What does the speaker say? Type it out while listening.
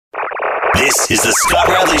This is the Scott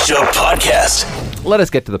Radley Show podcast. Let us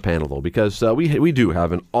get to the panel, though, because we do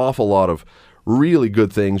have an awful lot of really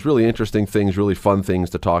good things, really interesting things, really fun things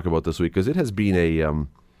to talk about this week, because it has been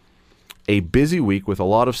a busy week with a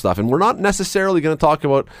lot of stuff. And we're not necessarily going to talk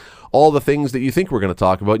about all the things that you think we're going to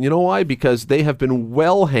talk about. And you know why? Because they have been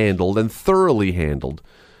well handled and thoroughly handled.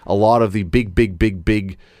 A lot of the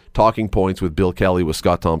big talking points with Bill Kelly, with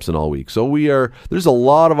Scott Thompson all week. So there's a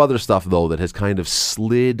lot of other stuff, though, that has kind of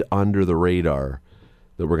slid under the radar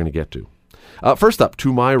that we're going to get to. First up,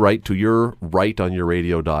 to my right, to your right on your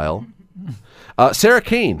radio dial, Sara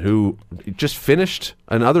Cain, who just finished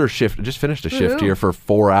a shift here for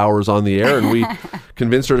 4 hours on the air, and we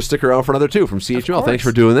convinced her to stick around for another 2 from CHML. Thanks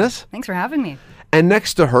for doing this. Thanks for having me. And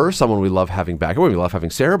next to her, someone we love having back. Well, we love having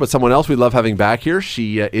Sara, but someone else we love having back here.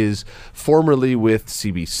 She is formerly with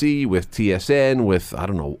CBC, with TSN, with, I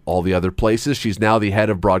don't know, all the other places. She's now the head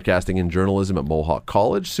of broadcasting and journalism at Mohawk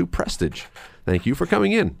College. Sue Prestidge, thank you for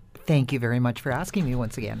coming in. Thank you very much for asking me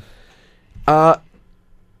once again. I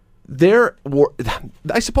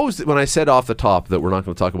suppose that when I said off the top that we're not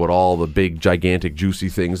going to talk about all the big, gigantic, juicy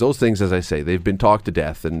things, those things, as I say, they've been talked to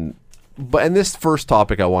death. And this first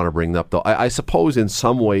topic I want to bring up, though, I suppose in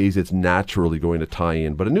some ways it's naturally going to tie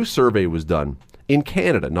in. But a new survey was done in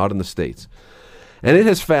Canada, not in the States. And it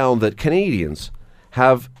has found that Canadians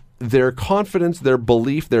have their confidence, their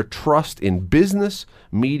belief, their trust in business,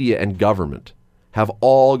 media, and government have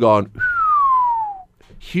all gone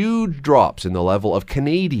huge drops in the level of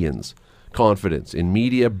Canadians' confidence in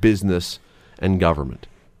media, business, and government.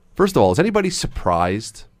 First of all, is anybody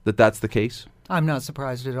surprised that that's the case? I'm not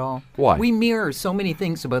surprised at all. Why? We mirror so many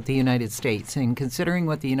things about the United States, and considering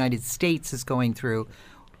what the United States is going through,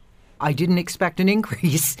 I didn't expect an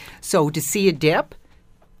increase. So to see a dip,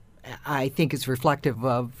 I think is reflective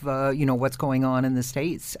of what's going on in the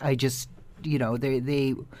States. I just,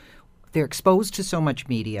 they're exposed to so much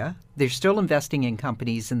media. They're still investing in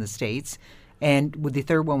companies in the States. And the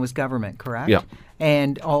third one was government, correct? Yeah.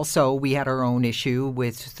 And also we had our own issue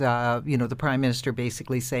with, the Prime Minister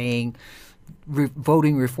basically saying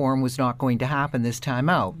voting reform was not going to happen this time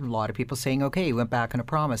out. A lot of people saying, okay, he went back on a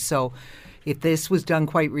promise. So if this was done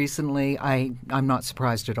quite recently, I'm not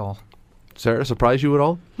surprised at all. Sara, surprise you at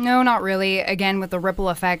all? No, not really. Again, with the ripple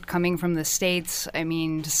effect coming from the States, I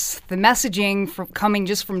mean, just the messaging coming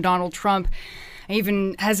just from Donald Trump. I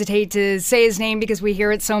even hesitate to say his name because we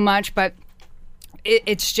hear it so much, but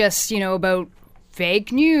it's just, about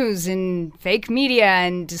fake news and fake media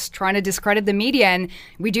and just trying to discredit the media. And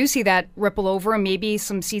we do see that ripple over, and maybe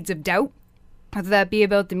some seeds of doubt, whether that be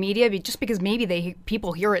about the media, just because maybe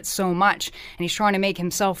people hear it so much, and he's trying to make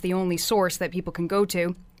himself the only source that people can go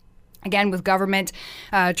to. Again, with government,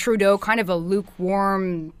 Trudeau, kind of a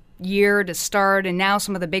lukewarm year to start, and now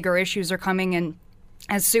some of the bigger issues are coming. And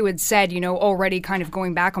as Sue had said, already kind of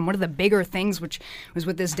going back on one of the bigger things, which was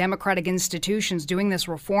with this democratic institutions doing this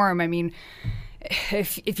reform. I mean,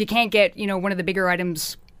 if you can't get, one of the bigger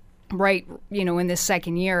items right, in this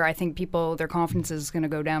second year, I think their confidence is going to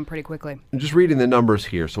go down pretty quickly. I'm just reading the numbers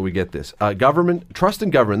here so we get this. Government, trust in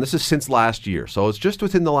government, this is since last year. So it's just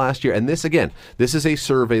within the last year. And this is a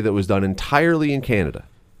survey that was done entirely in Canada.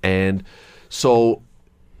 And so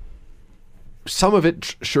some of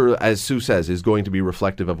it, sure, as Sue says, is going to be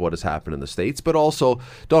reflective of what has happened in the States. But also,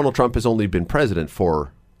 Donald Trump has only been president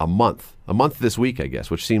for a month this week, I guess,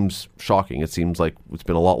 which seems shocking. It seems like it's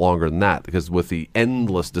been a lot longer than that because with the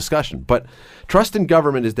endless discussion. But trust in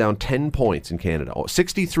government is down 10 points in Canada,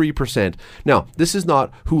 63%. Now, this is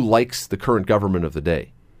not who likes the current government of the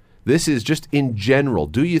day. This is just in general.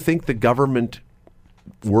 Do you think the government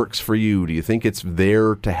works for you? Do you think it's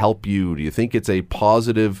there to help you? Do you think it's a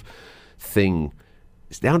positive thing?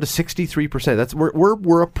 It's down to 63%. That's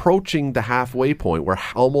we're approaching the halfway point where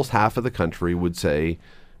almost half of the country would say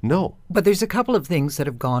no. But there's a couple of things that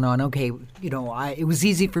have gone on. Okay, it was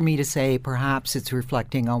easy for me to say perhaps it's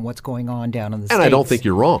reflecting on what's going on down in the States. And I don't think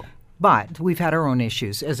you're wrong. But we've had our own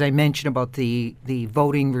issues. As I mentioned about the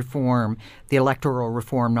voting reform, the electoral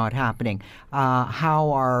reform not happening,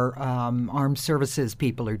 how our armed services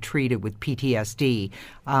people are treated with PTSD.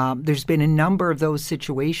 There's been a number of those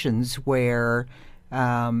situations where,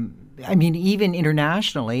 even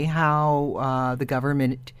internationally, how the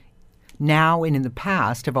government now and in the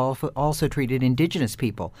past have also treated Indigenous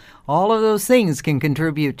people. All of those things can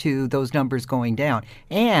contribute to those numbers going down.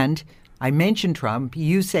 And I mentioned Trump.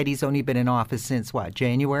 You said he's only been in office since,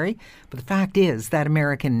 January? But the fact is that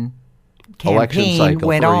American campaign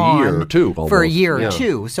went on for a year or two. Almost. For a year or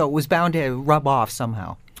two. So it was bound to rub off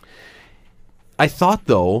somehow. I thought,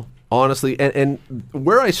 though, honestly, and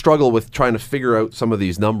where I struggle with trying to figure out some of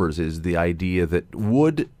these numbers is the idea that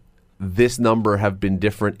would this number have been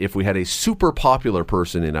different if we had a super popular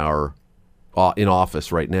person in our in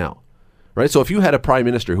office right now. Right? So if you had a prime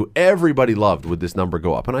minister who everybody loved, would this number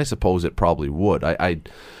go up? And I suppose it probably would.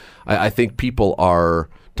 I think people are,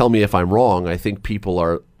 tell me if I'm wrong, I think people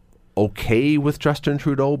are okay with Justin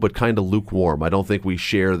Trudeau, but kind of lukewarm. I don't think we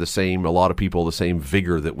share a lot of people, the same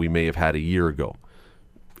vigor that we may have had a year ago.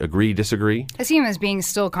 Agree, disagree? I see him as being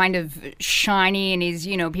still kind of shiny, and he's,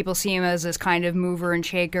 people see him as this kind of mover and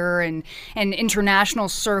shaker, and international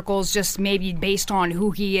circles, just maybe based on who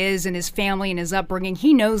he is and his family and his upbringing.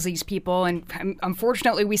 He knows these people, and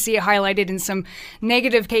unfortunately we see it highlighted in some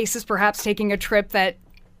negative cases, perhaps taking a trip that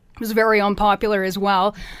was very unpopular as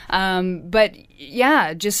well. But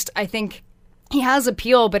yeah, I think he has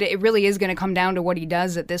appeal, but it really is going to come down to what he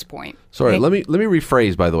does at this point. Sorry, let me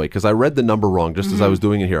rephrase, by the way, because I read the number wrong just as I was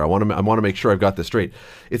doing it here. I want to make sure I've got this straight.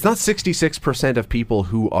 It's not 66% of people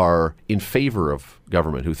who are in favor of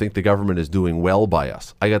government, who think the government is doing well by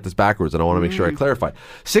us. I got this backwards, and I want to make sure I clarify.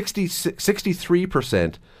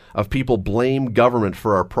 63% of people blame government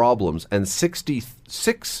for our problems, and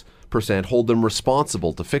 66% hold them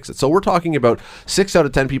responsible to fix it. So we're talking about 6 out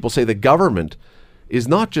of 10 people say the government is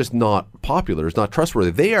not just not popular, is not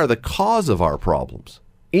trustworthy. They are the cause of our problems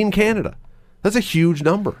in Canada. That's a huge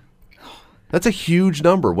number. That's a huge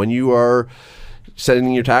number when you are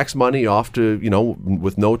sending your tax money off to,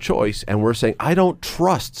 with no choice. And we're saying, I don't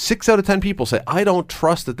trust. 6 out of 10 people say, I don't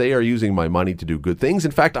trust that they are using my money to do good things.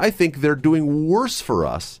 In fact, I think they're doing worse for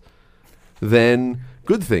us than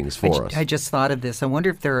good things for us. I just thought of this. I wonder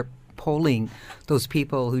if they're polling those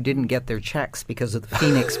people who didn't get their checks because of the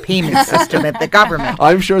Phoenix payment system at the government.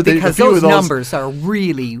 I'm sure because those numbers are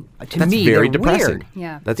really, to me, very they're depressing. Weird.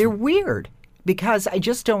 Yeah, they're weird because I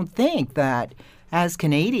just don't think that as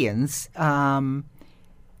Canadians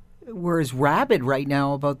we're as rabid right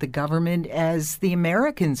now about the government as the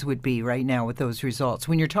Americans would be right now with those results.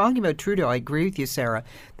 When you're talking about Trudeau, I agree with you, Sarah,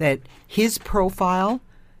 that his profile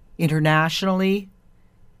internationally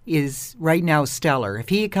is right now stellar. If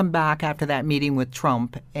he had come back after that meeting with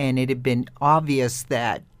Trump and it had been obvious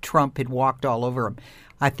that Trump had walked all over him,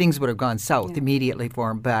 things would have gone south immediately for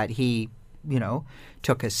him. But he,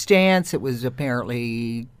 took a stance. It was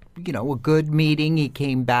apparently, a good meeting. He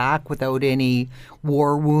came back without any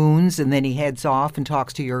war wounds, and then he heads off and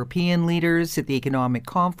talks to European leaders at the economic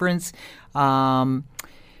conference.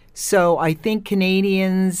 So I think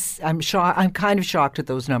Canadians, I'm kind of shocked at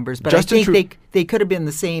those numbers, but I think they could have been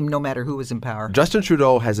the same no matter who was in power. Justin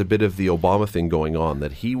Trudeau has a bit of the Obama thing going on,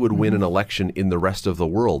 that he would win an election in the rest of the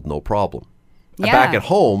world, no problem. Yeah. Back at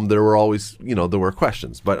home, there were always, there were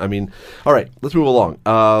questions. But all right, let's move along.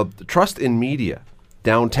 Trust in media,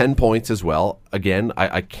 down 10 points as well. Again,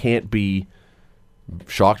 I can't be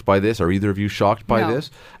shocked by this. Are either of you shocked by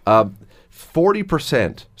this?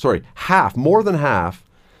 40%, more than half,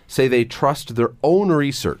 say they trust their own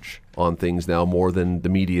research on things now more than the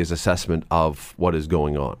media's assessment of what is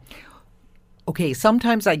going on. Okay,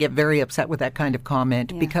 sometimes I get very upset with that kind of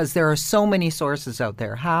comment because there are so many sources out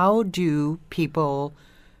there. How do people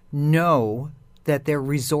know that they're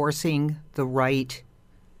resourcing the right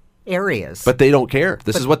areas? But they don't care.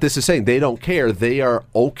 This is what this is saying. They don't care. They are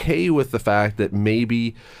okay with the fact that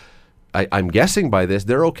maybe, I'm guessing by this,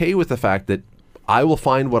 they're okay with the fact that I will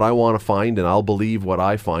find what I want to find, and I'll believe what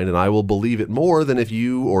I find, and I will believe it more than if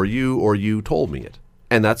you told me it.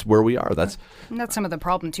 And that's where we are. And that's some of the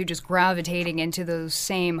problem too, just gravitating into those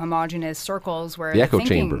same homogenous circles where the echo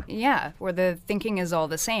chamber. Yeah, where the thinking is all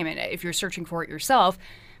the same. And if you're searching for it yourself,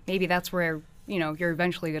 maybe that's where you're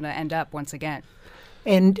eventually going to end up once again.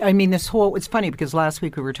 And it's funny because last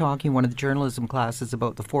week we were talking in one of the journalism classes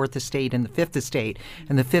about the Fourth Estate and the Fifth Estate,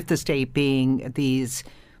 and the Fifth Estate being these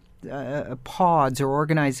pods or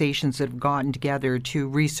organizations that have gotten together to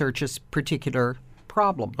research a particular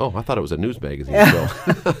problem. Oh, I thought it was a news magazine show.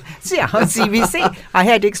 Yeah, on CBC. I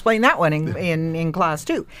had to explain that one in class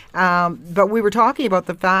too. But we were talking about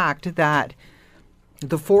the fact that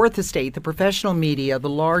the Fourth Estate, the professional media, the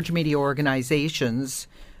large media organizations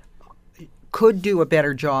could do a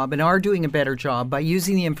better job and are doing a better job by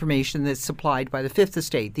using the information that's supplied by the Fifth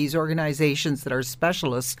Estate, these organizations that are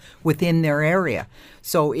specialists within their area.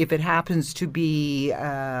 So if it happens to be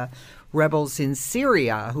rebels in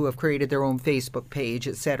Syria who have created their own Facebook page,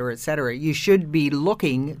 et cetera, you should be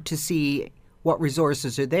looking to see what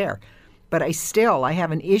resources are there. But I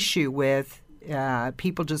have an issue with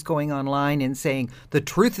people just going online and saying the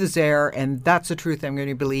truth is there and that's the truth I'm going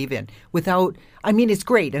to believe in it's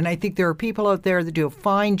great, and I think there are people out there that do a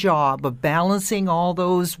fine job of balancing all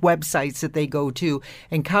those websites that they go to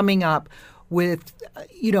and coming up with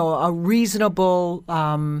a reasonable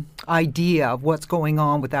idea of what's going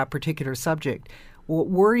on with that particular subject. What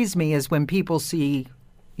worries me is when people see,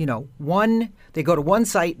 they go to one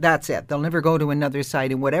site, that's it. They'll never go to another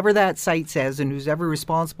site. And whatever that site says and who's ever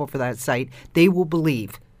responsible for that site, they will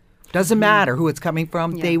believe. Doesn't matter who it's coming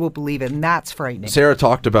from, they will believe it. And that's frightening. Sarah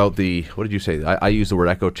talked about what did you say? I used the word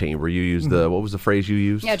echo chamber. You used what was the phrase you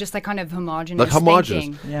used? Yeah, just that kind of homogenous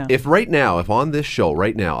thinking. Yeah. If on this show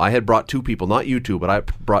right now, I had brought two people, not you two, but I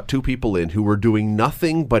brought two people in who were doing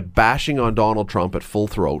nothing but bashing on Donald Trump at full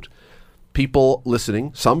throat, people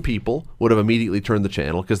listening, some people would have immediately turned the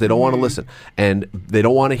channel because they don't want to listen and they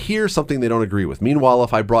don't want to hear something they don't agree with. Meanwhile,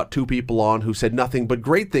 if I brought two people on who said nothing but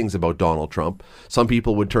great things about Donald Trump, some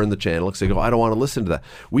people would turn the channel because they go, I don't want to listen to that.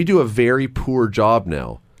 We do a very poor job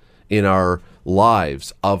now in our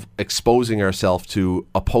lives of exposing ourselves to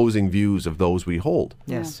opposing views of those we hold.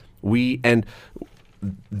 Yes.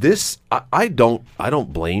 I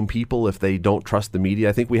don't blame people if they don't trust the media.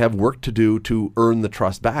 I think we have work to do to earn the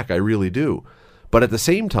trust back. I really do. But at the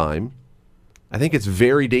same time, I think it's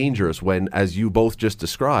very dangerous when, as you both just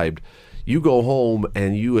described, you go home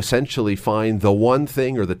and you essentially find the one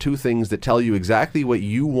thing or the two things that tell you exactly what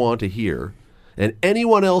you want to hear. And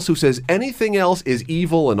anyone else who says anything else is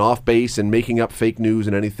evil and off base and making up fake news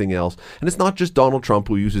and anything else. And it's not just Donald Trump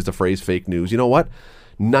who uses the phrase fake news. You know what?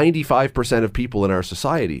 95% of people in our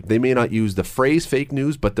society, they may not use the phrase fake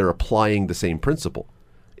news, but they're applying the same principle.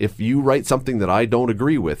 If you write something that I don't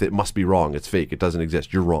agree with, it must be wrong. It's fake. It doesn't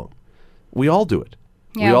exist. You're wrong. We all do it.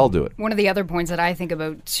 Yeah, we all do it. One of the other points that I think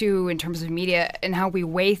about, too, in terms of media and how we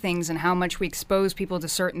weigh things and how much we expose people to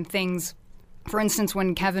certain things. For instance,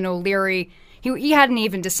 when Kevin O'Leary, he hadn't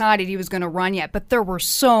even decided he was going to run yet, but there were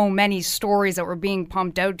so many stories that were being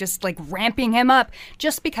pumped out, just like ramping him up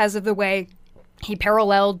just because of the way he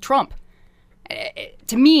paralleled Trump.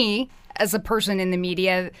 To me, as a person in the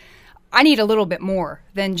media, I need a little bit more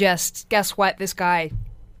than just, guess what, this guy,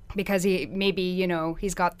 because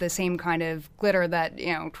he's got the same kind of glitter that,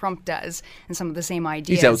 Trump does and some of the same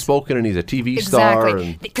ideas. He's outspoken and he's a TV star.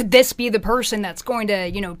 Could this be the person that's going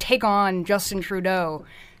to, take on Justin Trudeau?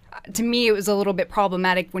 To me, it was a little bit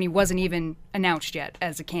problematic when he wasn't even announced yet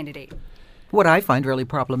as a candidate. What I find really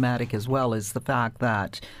problematic as well is the fact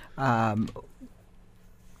that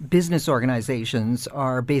business organizations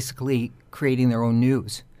are basically creating their own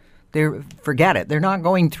news. Forget it. They're not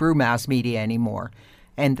going through mass media anymore.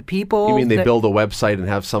 And the people... You mean they build a website and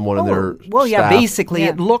have someone in their Well, staff? Basically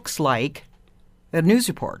it looks like a news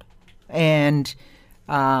report. And,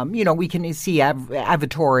 we can see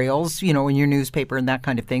advertorials, in your newspaper and that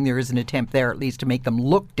kind of thing. There is an attempt there at least to make them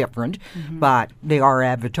look different, but they are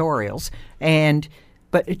advertorials.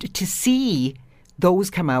 But to see those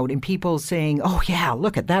come out and people saying, oh, yeah,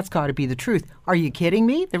 look, that's got to be the truth. Are you kidding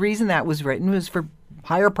me? The reason that was written was for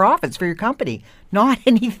higher profits for your company, not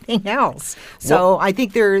anything else. So I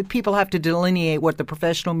think people have to delineate what the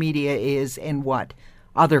professional media is and what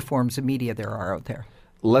other forms of media there are out there.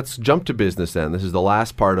 Let's jump to business then. This is the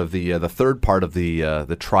last part of the third part of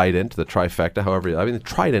the trident, the trifecta. However, the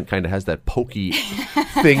trident kind of has that pokey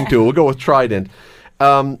thing to it. We'll go with trident.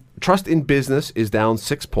 Trust in business is down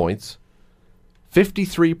 6 points.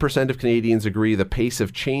 53% of Canadians agree the pace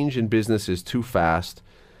of change in business is too fast.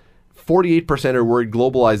 48% are worried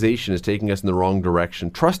globalization is taking us in the wrong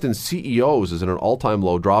direction. Trust in CEOs is at an all-time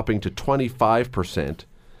low, dropping to 25%.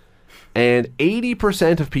 And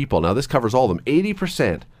 80% of people, now this covers all of them,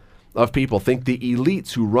 80% of people think the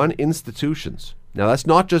elites who run institutions, now that's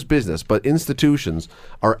not just business, but institutions,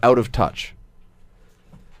 are out of touch.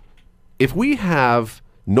 If we have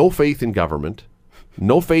no faith in government,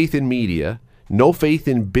 no faith in media, no faith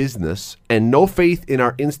in business, and no faith in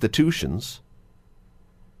our institutions,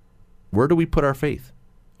 where do we put our faith?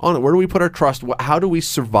 Where do we put our trust? How do we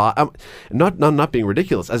survive? Not being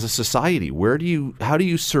ridiculous. As a society, how do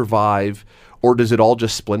you survive, or does it all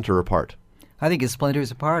just splinter apart? I think it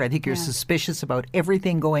splinters apart. I think you're suspicious about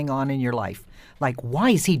everything going on in your life. Like,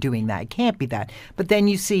 why is he doing that? It can't be that. But then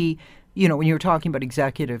you see, when you're talking about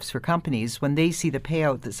executives for companies, when they see the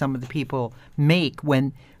payout that some of the people make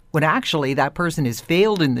when actually that person has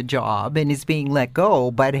failed in the job and is being let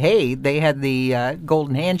go, but hey, they had the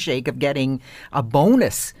golden handshake of getting a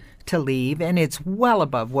bonus to leave, and it's well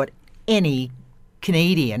above what any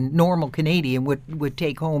normal Canadian would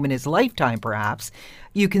take home in his lifetime perhaps.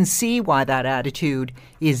 You can see why that attitude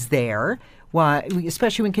is there, why,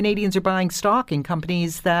 especially when Canadians are buying stock in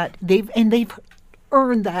companies that they've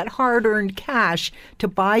earned that hard-earned cash to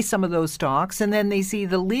buy some of those stocks, and then they see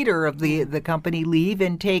the leader of the company leave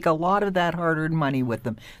and take a lot of that hard-earned money with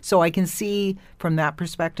them. So I can see from that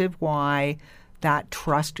perspective why that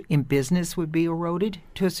trust in business would be eroded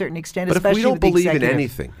to a certain extent. But if we especially don't with the believe in executive.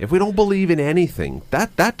 anything,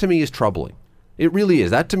 that to me is troubling. It really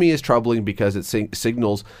is. That to me is troubling because it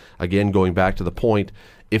signals, again, going back to the point,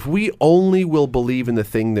 if we only will believe in the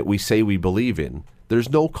thing that we say we believe in, there's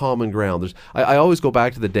no common ground. I always go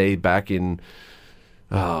back to the day back in,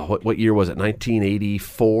 what year was it,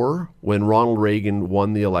 1984, when Ronald Reagan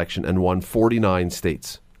won the election and won 49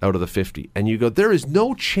 states out of the 50. And you go, there is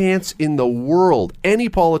no chance in the world any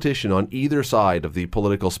politician on either side of the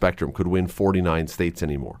political spectrum could win 49 states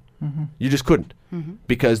anymore. Mm-hmm. You just couldn't,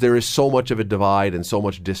 because there is so much of a divide and so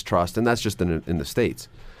much distrust, and that's just in the States.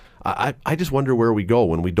 I just wonder where we go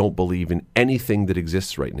when we don't believe in anything that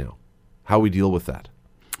exists right now, how we deal with that.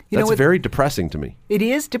 That's very depressing to me. It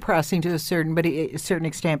is depressing to a certain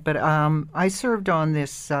extent, but I served on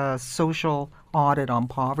this social audit on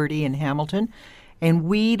poverty in Hamilton, and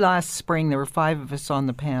we last spring, there were 5 of us on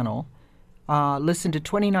the panel, listened to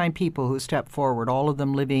 29 people who stepped forward, all of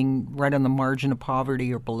them living right on the margin of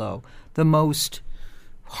poverty or below. The most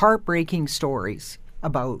heartbreaking stories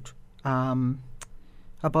about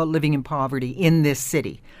living in poverty in this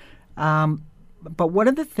city. But one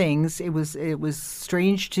of the things, it was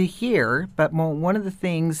strange to hear, but one of the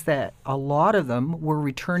things that a lot of them were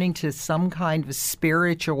returning to some kind of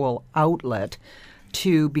spiritual outlet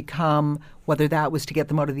to become, whether that was to get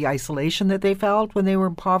them out of the isolation that they felt when they were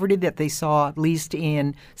in poverty, that they saw at least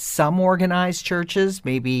in some organized churches,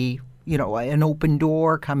 maybe, an open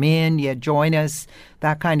door, come in, join us,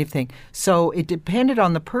 that kind of thing. So it depended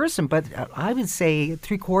on the person, but I would say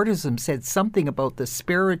 3/4 of them said something about the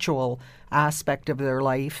spiritual aspect of their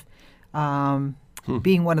life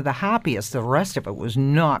being one of the happiest. The rest of it was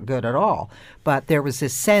not good at all. But there was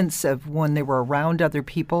this sense of when they were around other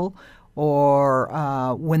people or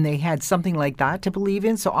when they had something like that to believe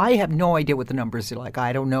in. So I have no idea what the numbers are like.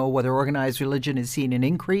 I don't know whether organized religion has seen an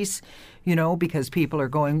increase, because people are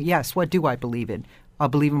going, yes, what do I believe in? I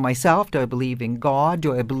believe in myself. Do I believe in God?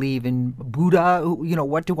 Do I believe in Buddha?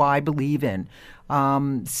 What do I believe in?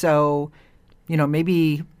 So,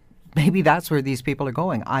 maybe that's where these people are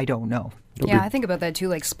going. I don't know. Yeah, I think about that too,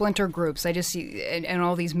 like splinter groups. I just see and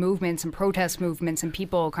all these movements and protest movements and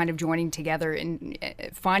people kind of joining together and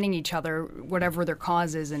finding each other, whatever their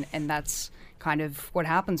cause is, and that's kind of what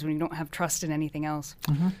happens when you don't have trust in anything else.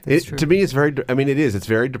 Mm-hmm. To me, it's it's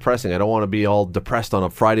very depressing. I don't want to be all depressed on a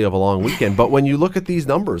Friday of a long weekend, but when you look at these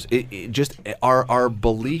numbers, it just our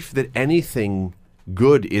belief that anything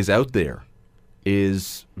good is out there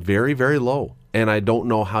is very, very low. And I don't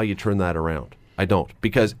know how you turn that around. I don't.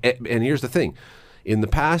 Because, and here's the thing. In the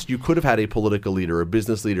past, you could have had a political leader, a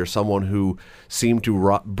business leader, someone who seemed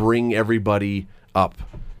to bring everybody up.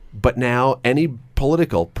 But now any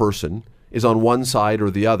political person is on one side or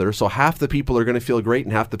the other. So half the people are going to feel great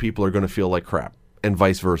and half the people are going to feel like crap, and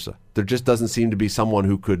vice versa. There just doesn't seem to be someone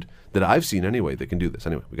who could, that I've seen anyway, that can do this.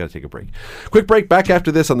 Anyway, we got to take a break. Quick break. Back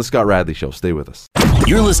after this on The Scott Radley Show. Stay with us.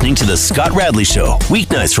 You're listening to The Scott Radley Show,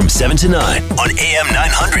 weeknights from 7 to 9 on AM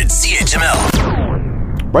 900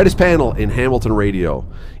 CHML. Brightest panel in Hamilton Radio.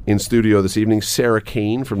 In studio this evening, Sara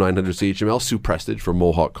Cain from 900 CHML, Sue Prestidge from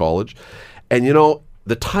Mohawk College. And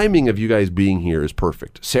the timing of you guys being here is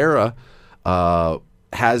perfect. Sara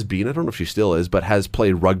has been, I don't know if she still is, but has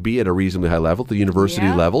played rugby at a reasonably high level, the university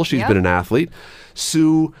level. She's been an athlete.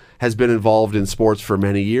 Sue has been involved in sports for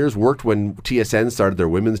many years, worked when TSN started their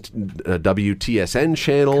women's WTSN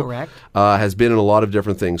channel. Correct. Has been in a lot of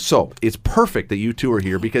different things. So it's perfect that you two are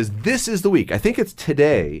here because this is the week. I think it's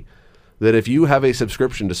today that if you have a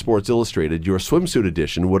subscription to Sports Illustrated, your swimsuit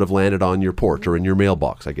edition would have landed on your porch or in your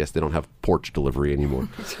mailbox. I guess they don't have porch delivery anymore.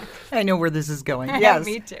 I know where this is going. Yes.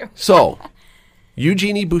 Me too. So,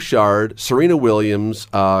 Eugenie Bouchard, Serena Williams,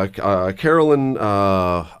 Carolyn,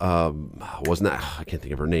 wasn't that? I can't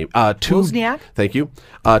think of her name. Wozniak? Thank you.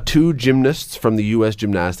 2 gymnasts from the U.S.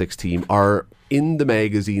 gymnastics team are in the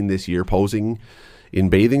magazine this year posing in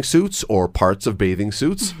bathing suits or parts of bathing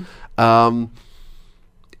suits.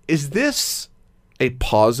 Is this a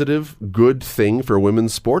positive, good thing for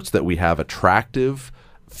women's sports that we have attractive,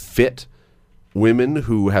 fit women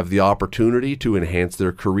who have the opportunity to enhance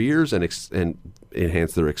their careers and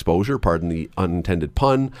enhance their exposure, pardon the unintended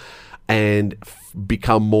pun, and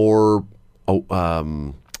become more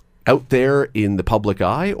out there in the public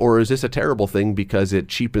eye? Or is this a terrible thing because it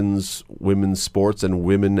cheapens women's sports and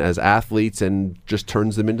women as athletes and just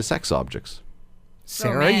turns them into sex objects?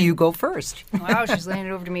 Sara, you go first. Wow, she's laying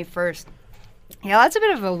it over to me first. Yeah, that's a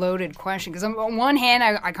bit of a loaded question because on one hand,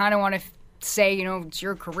 I kind of want to say, it's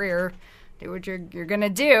your career. Do what you're going to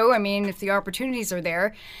do. I mean, if the opportunities are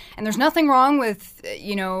there. And there's nothing wrong with,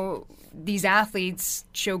 these athletes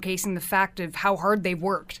showcasing the fact of how hard they've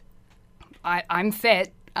worked. I'm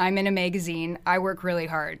fit. I'm in a magazine. I work really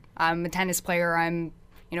hard. I'm a tennis player. I'm,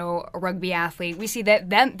 a rugby athlete. We see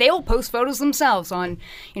that they'll post photos themselves on,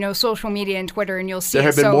 social media and Twitter, and you'll see There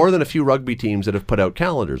have been more than a few rugby teams that have put out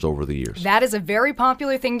calendars over the years. That is a very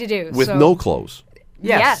popular thing to do. With no clothes.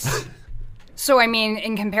 Yes. So, I mean,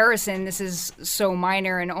 in comparison, this is so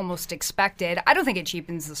minor and almost expected. I don't think it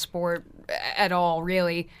cheapens the sport at all,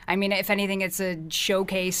 really. I mean, if anything, it's a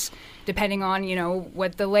showcase, depending on,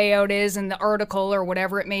 what the layout is and the article or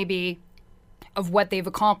whatever it may be, of what they've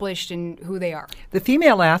accomplished and who they are. The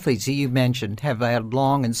female athletes that you mentioned have had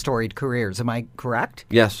long and storied careers. Am I correct?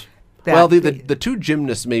 Yes. Well, the two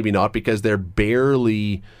gymnasts, maybe not, because they're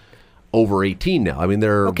barely over 18 now. I mean,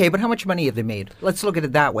 they're... Okay, but how much money have they made? Let's look at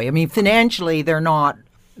it that way. I mean, financially, they're not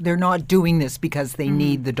doing this because they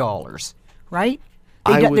need the dollars, right?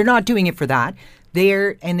 They're not doing it for that.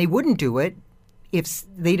 And they wouldn't do it if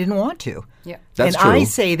they didn't want to. Yeah. That's and true. I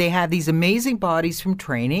say they have these amazing bodies from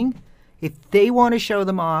training. If they want to show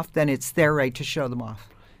them off, then it's their right to show them off.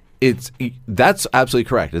 That's absolutely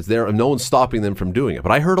correct. It's there. No one's stopping them from doing it.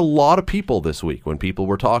 But I heard a lot of people this week when people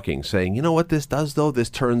were talking saying, you know what this does though?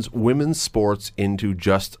 This turns women's sports into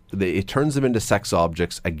it turns them into sex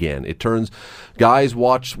objects again. It turns guys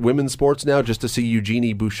watch women's sports now just to see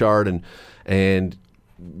Eugenie Bouchard and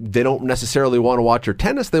they don't necessarily want to watch her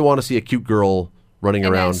tennis. They want to see a cute girl running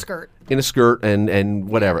around in a skirt and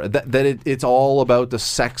whatever. It's all about the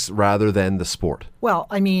sex rather than the sport. Well,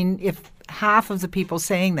 I mean, if half of the people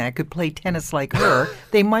saying that could play tennis like her,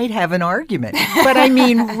 they might have an argument. But I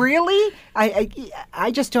mean, really?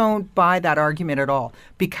 I just don't buy that argument at all.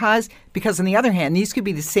 Because on the other hand, these could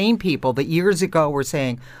be the same people that years ago were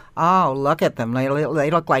saying, oh, look at them. They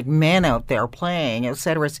look like men out there playing, et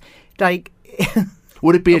cetera. It's like...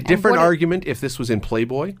 Would it be a different argument if this was in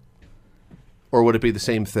Playboy? Or would it be the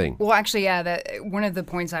same thing? Well, actually, yeah, one of the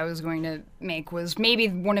points I was going to make was maybe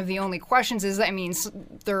one of the only questions is, I mean,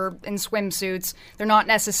 they're in swimsuits. They're not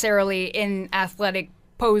necessarily in athletic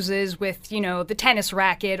poses with, the tennis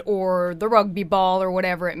racket or the rugby ball or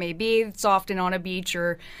whatever it may be. It's often on a beach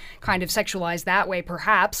or kind of sexualized that way,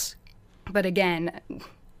 perhaps. But again,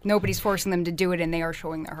 nobody's forcing them to do it, and they are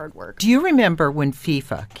showing their hard work. Do you remember when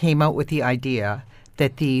FIFA came out with the idea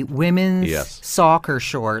that the women's soccer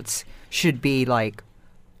shorts should be like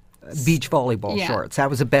beach volleyball shorts? That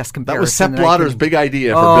was the best comparison. That was Sepp Blatter's big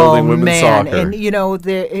idea for building women's soccer.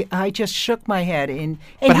 And I just shook my head.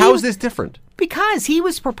 But how is this different? Because he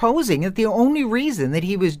was proposing that the only reason that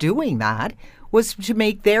he was doing that was to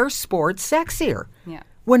make their sport sexier. Yeah.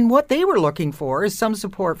 When what they were looking for is some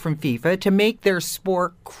support from FIFA to make their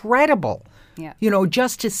sport credible. Yeah.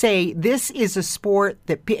 Just to say this is a sport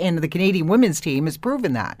and the Canadian women's team has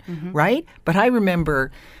proven that, right? But I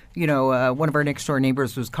remember, one of our next door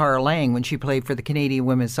neighbors was Cara Lang when she played for the Canadian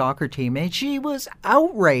women's soccer team, and she was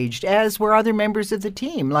outraged, as were other members of the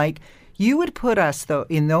team. Like, you would put us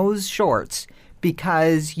in those shorts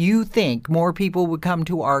because you think more people would come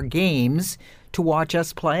to our games to watch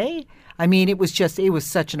us play? I mean, it was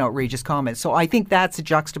such an outrageous comment. So I think that's a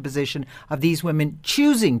juxtaposition of these women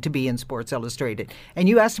choosing to be in Sports Illustrated. And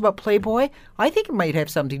you asked about Playboy. I think it might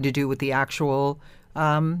have something to do with the actual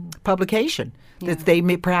publication. Yeah.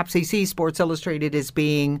 That perhaps they see Sports Illustrated as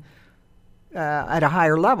being at a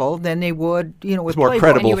higher level than they would, with it's more Playboy.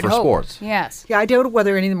 credible for sports. Yes. Yeah, I doubt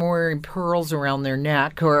whether any of them were wearing pearls around their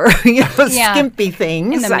neck or skimpy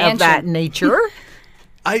things of that nature.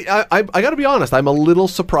 I got to be honest. I'm a little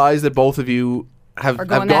surprised that both of you have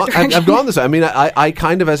gone this way. I mean, I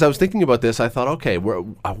kind of, as I was thinking about this, I thought, okay,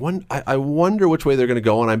 I wonder which way they're going to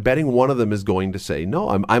go, and I'm betting one of them is going to say no.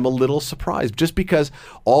 I'm a little surprised, just because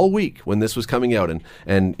all week when this was coming out,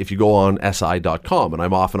 and if you go on si.com, and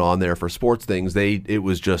I'm often on there for sports things, it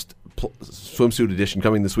was just swimsuit edition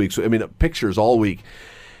coming this week. So I mean, pictures all week,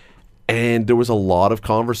 and there was a lot of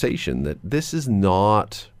conversation that this is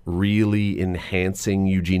not really enhancing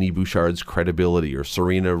Eugenie Bouchard's credibility or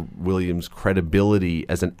Serena Williams' credibility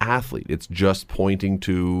as an athlete. It's just pointing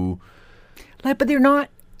to... But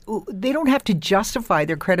they don't have to justify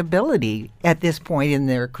their credibility at this point in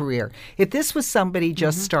their career. If this was somebody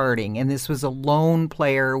just starting and this was a lone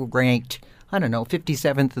player ranked,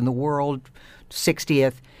 57th in the world,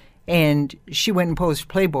 60th, and she went and posed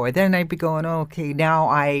Playboy, then I'd be going, okay, now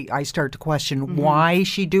I start to question why is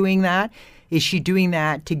she doing that? Is she doing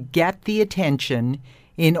that to get the attention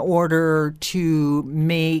in order to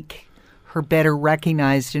make her better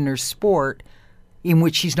recognized in her sport in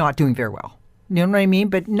which she's not doing very well? You know what I mean?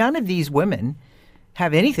 But none of these women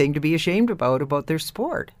have anything to be ashamed about their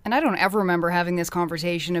sport. And I don't ever remember having this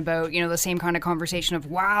conversation about, the same kind of conversation of,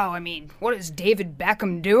 wow, I mean, what is David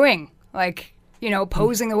Beckham doing? Like,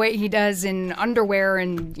 posing the way he does in underwear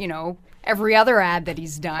and, every other ad that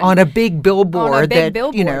he's done. On a big billboard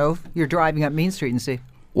you're driving up Main Street and see.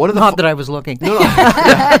 Not that I was looking. No.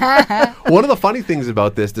 One of the funny things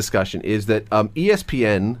about this discussion is that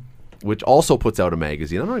ESPN, which also puts out a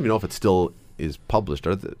magazine, I don't even know if it still is published.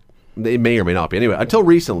 They may or may not be. Anyway, until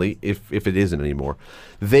recently, if it isn't anymore,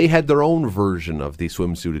 they had their own version of the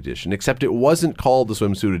swimsuit edition, except it wasn't called the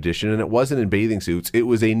swimsuit edition and it wasn't in bathing suits. It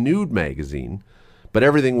was a nude magazine, but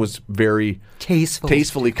everything was very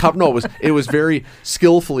tastefully covered. No, it was very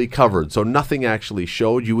skillfully covered, so nothing actually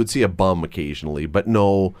showed. You would see a bum occasionally, but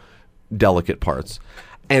no delicate parts.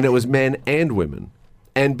 And it was men and women.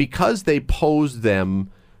 And because they posed them,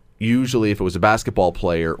 usually if it was a basketball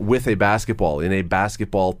player, with a basketball in a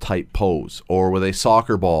basketball type pose, or with a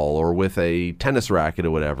soccer ball, or with a tennis racket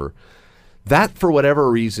or whatever, that for whatever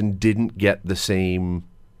reason didn't get the same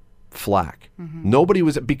flack. Nobody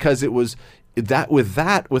was, because it was with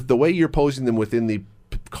the way you're posing them within the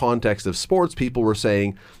context of sports, people were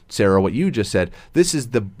saying, Sarah, what you just said, this is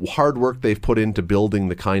the hard work they've put into building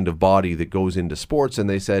the kind of body that goes into sports. And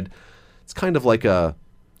they said it's kind of like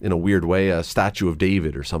in a weird way, a statue of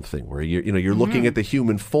David or something, where you're looking at the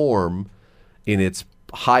human form in its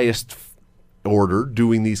highest order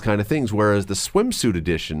doing these kind of things, whereas the swimsuit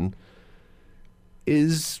edition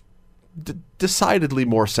is decidedly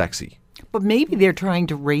more sexy. But maybe they're trying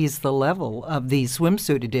to raise the level of the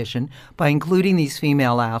swimsuit edition by including these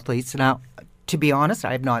female athletes. Now, to be honest,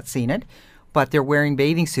 I have not seen it, but they're wearing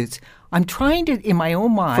bathing suits. I'm trying to, in my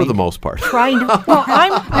own mind, for the most part,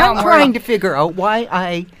 I'm trying to figure out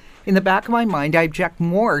why in the back of my mind, I object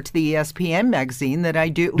more to the ESPN magazine than I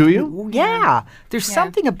do. Do you? Yeah. There's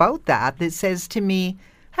something about that says to me,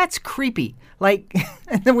 that's creepy. Like,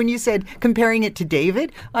 and then when you said comparing it to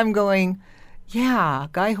David, I'm going, yeah,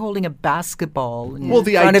 guy holding a basketball in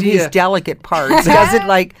front of his delicate parts. Does it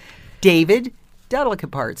like David? Delicate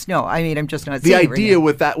parts. No, I mean, I'm just not the saying idea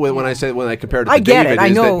right when I compared it to I get David it. I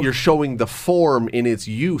is know. that you're showing the form in its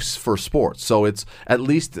use for sports. So it's, at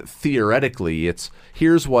least theoretically, it's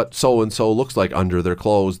here's what so and so looks like under their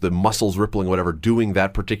clothes, the muscles rippling, whatever, doing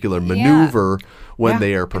that particular maneuver when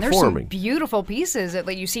they are performing. And there's some beautiful pieces that,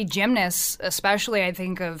 like, you see gymnasts, especially, I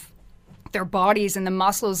think of their bodies and the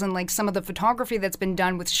muscles and like some of the photography that's been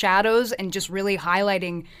done with shadows and just really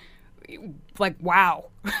highlighting, like, wow.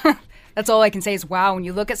 That's all I can say is wow. When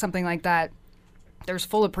you look at something like that, there's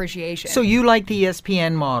full appreciation. So you like the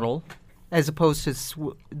ESPN model as opposed to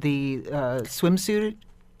the swimsuit?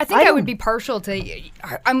 I think I would be partial to.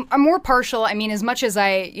 I'm more partial. I mean, as much as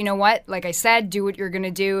like I said, do what you're going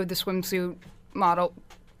to do. The swimsuit model,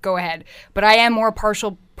 go ahead. But I am more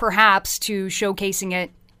partial, perhaps, to showcasing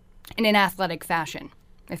it in an athletic fashion,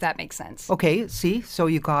 if that makes sense. Okay, see? So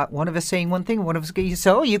you got one of us saying one thing, one of us saying,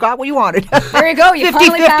 so you got what you wanted. There you go. You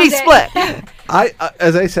 50-50 split.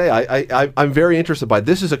 As I say, I'm very interested by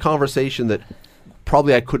this. Is a conversation that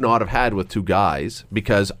probably I could not have had with two guys,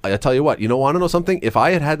 because I tell you what, want to know something? If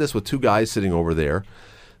I had this with two guys sitting over there,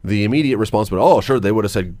 the immediate response would, oh, sure, they would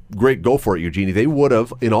have said, great, go for it, Eugenie. They would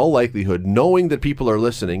have, in all likelihood, knowing that people are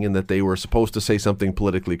listening and that they were supposed to say something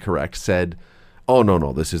politically correct, said, oh,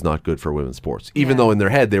 no, this is not good for women's sports. Even though in their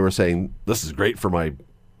head they were saying, this is great for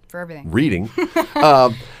everything. Reading.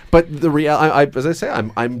 But the reality, as I say,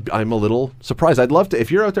 I'm a little surprised. I'd love to,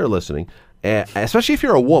 if you're out there listening, especially if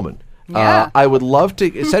you're a woman, I would love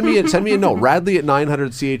to send me a note,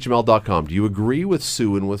 Radley@900CHML.com. Do you agree with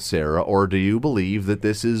Sue and with Sarah, or do you believe that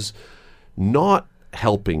this is not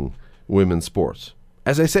helping women's sports?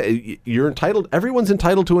 As I say, everyone's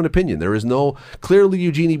entitled to an opinion. There is no, clearly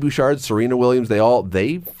Eugenie Bouchard, Serena Williams,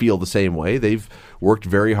 they feel the same way. They've worked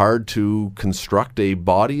very hard to construct a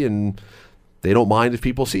body, and they don't mind if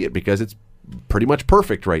people see it because it's pretty much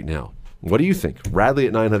perfect right now. What do you think?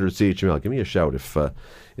 Radley@900CHML. Give me a shout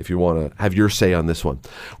if you want to have your say on this one.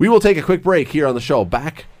 We will take a quick break here on the show.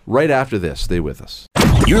 Back right after this. Stay with us.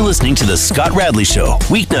 You're listening to The Scott Radley Show,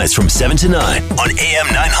 weeknights from 7 to 9 on AM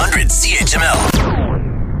 900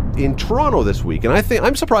 CHML. In Toronto this week, and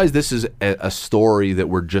I'm surprised this is a story that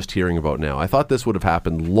we're just hearing about now. I thought this would have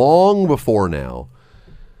happened long before now,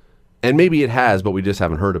 and maybe it has, but we just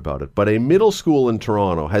haven't heard about it. But a middle school in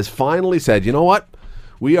Toronto has finally said, you know what?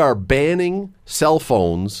 We are banning cell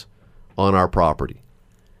phones on our property.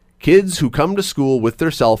 Kids who come to school with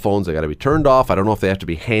their cell phones, they got to be turned off. I don't know if they have to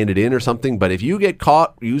be handed in or something, but if you get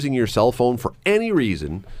caught using your cell phone for any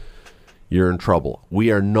reason, you're in trouble.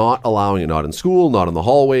 We are not allowing it, not in school, not in the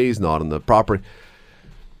hallways, not on the property.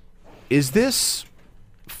 Is this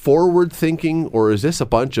forward thinking, or is this a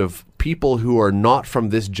bunch of people who are not from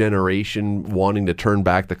this generation wanting to turn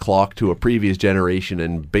back the clock to a previous generation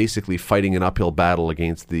and basically fighting an uphill battle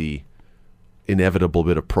against the inevitable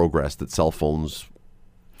bit of progress that cell phones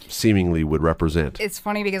seemingly would represent? It's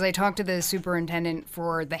funny because I talked to the superintendent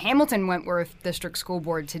for the Hamilton Wentworth District School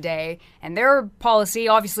Board today, and their policy,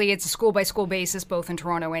 obviously it's a school by school basis both in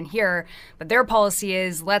Toronto and here, but their policy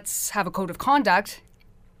is let's have a code of conduct.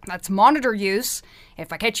 Let's monitor use.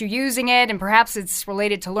 If I catch you using it and perhaps it's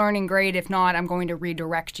related to learning, great. If not, I'm going to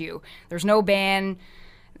redirect you. There's no ban.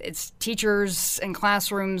 It's teachers and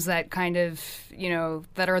classrooms that kind of,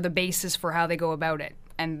 that are the basis for how they go about it.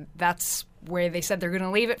 And that's where they said they're going to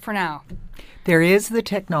leave it for now. There is the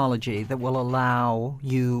technology that will allow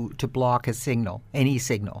you to block a signal, any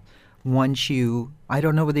signal. Once I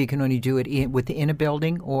don't know whether you can only do it within a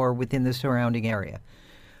building or within the surrounding area,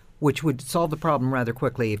 which would solve the problem rather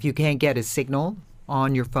quickly. If you can't get a signal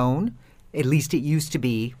on your phone, at least it used to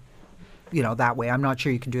be, that way. I'm not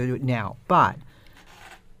sure you can do it now. But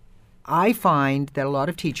I find that a lot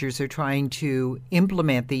of teachers are trying to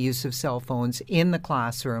implement the use of cell phones in the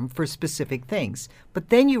classroom for specific things. But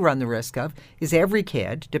then you run the risk of, is every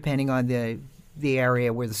kid, depending on the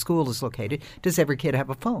area where the school is located, does every kid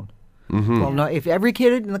have a phone? Mm-hmm. Well, no. If every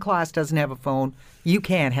kid in the class doesn't have a phone, you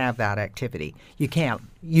can't have that activity. You can't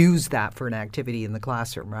use that for an activity in the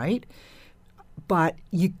classroom, right? But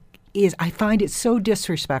I find it so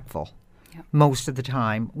disrespectful. Yep. Most of the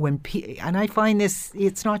time and I find this,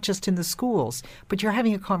 it's not just in the schools, but you're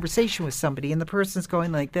having a conversation with somebody and the person's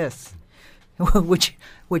going like this, which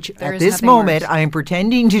at this moment worse. I am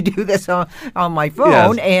pretending to do this on my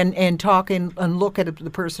phone. Yes. and talk and look at the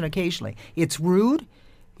person occasionally. It's rude.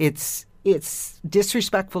 It's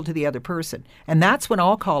disrespectful to the other person. And that's when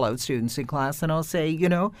I'll call out students in class and I'll say,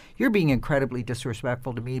 you're being incredibly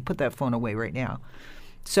disrespectful to me. Put that phone away right now.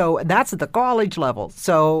 So that's at the college level.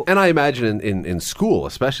 So, and I imagine in school,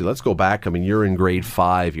 especially, let's go back. I mean, you're in grade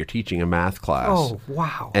 5, you're teaching a math class. Oh,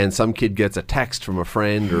 wow. And some kid gets a text from a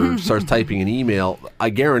friend or starts typing an email. I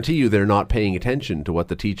guarantee you they're not paying attention to what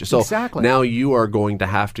the teacher. So exactly. Now you are going to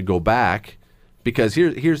have to go back, because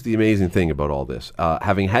here's the amazing thing about all this.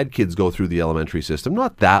 Having had kids go through the elementary system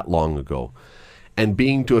not that long ago, and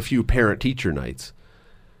being to a few parent-teacher nights,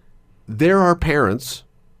 there are parents.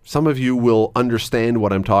 Some of you will understand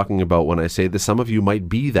what I'm talking about when I say this. Some of you might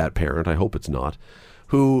be that parent, I hope it's not,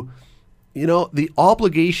 who, the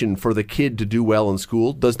obligation for the kid to do well in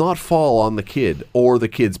school does not fall on the kid or the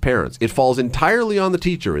kid's parents. It falls entirely on the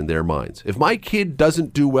teacher in their minds. If my kid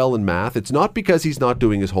doesn't do well in math, it's not because he's not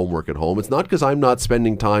doing his homework at home. It's not because I'm not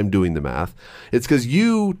spending time doing the math. It's because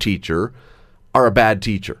you, teacher, are a bad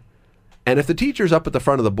teacher. And if the teacher's up at the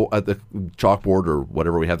front of at the chalkboard or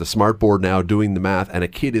whatever we have, the smart board now, doing the math, and a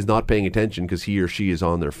kid is not paying attention because he or she is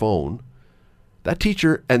on their phone, that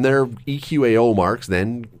teacher and their EQAO marks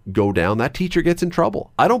then go down. That teacher gets in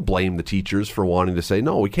trouble. I don't blame the teachers for wanting to say,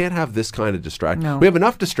 no, we can't have this kind of distraction. No. We have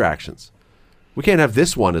enough distractions. We can't have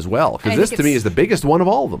this one as well, because this to me is the biggest one of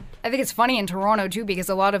all of them. I think it's funny in Toronto, too, because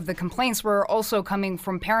a lot of the complaints were also coming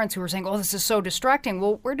from parents who were saying, oh, this is so distracting.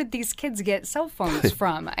 Well, where did these kids get cell phones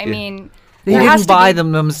from? I mean, they didn't buy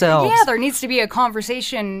them themselves. Yeah, there needs to be a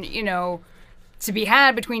conversation, to be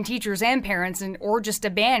had between teachers and parents, or just a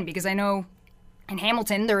ban, because I know in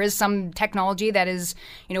Hamilton, there is some technology that is,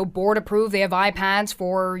 board approved. They have iPads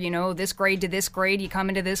for, this grade to this grade. You come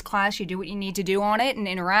into this class, you do what you need to do on it and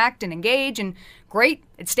interact and engage, and great,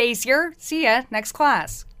 it stays here. See ya, next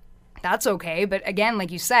class. That's okay. But again,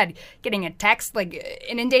 like you said, getting a text,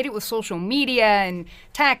 inundated with social media and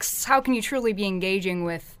texts, how can you truly be engaging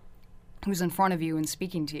with who's in front of you and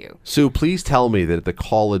speaking to you? Sue, please tell me that at the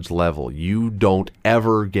college level, you don't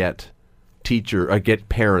ever get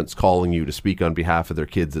parents calling you to speak on behalf of their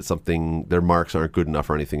kids that their marks aren't good enough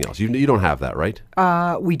or anything else. You don't have that, right?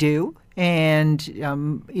 We do.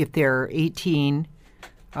 And if they're 18,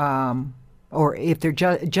 or if they're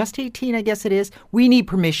just 18, I guess it is, we need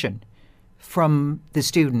permission from the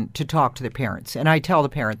student to talk to the parents. And I tell the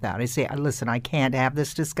parent that. I say, listen, I can't have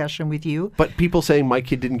this discussion with you. But people saying my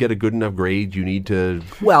kid didn't get a good enough grade, you need to...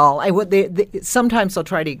 Well, sometimes they'll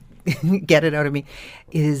try to get it out of me.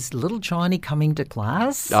 Is little Johnny coming to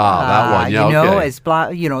class? That one, yeah, okay.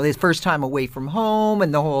 His first time away from home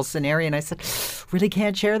and the whole scenario. And I said, really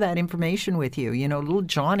can't share that information with you. Little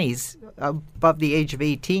Johnny's above the age of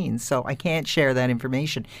 18, so I can't share that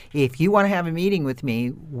information. If you want to have a meeting with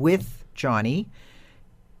me with Johnny,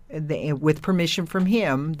 with permission from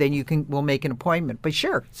him, then we'll make an appointment. But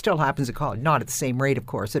sure, it still happens at college. Not at the same rate, of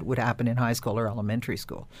course. It would happen in high school or elementary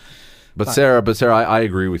school. But Sarah, I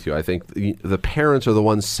agree with you. I think the parents are the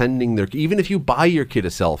ones sending even if you buy your kid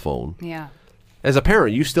a cell phone, as a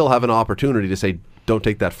parent, you still have an opportunity to say, don't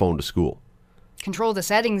take that phone to school. Control the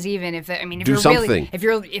settings, even if do something.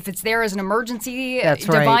 If it's there as an emergency That's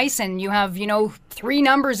device, right. and you have 3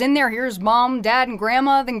 numbers in there. Here's mom, dad, and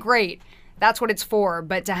grandma. Then great, that's what it's for.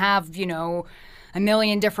 But to have a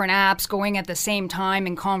million different apps going at the same time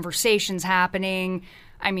and conversations happening,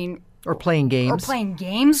 Or playing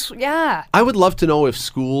games. Yeah. I would love to know if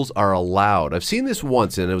schools are allowed. I've seen this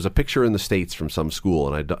once, and it was a picture in the States from some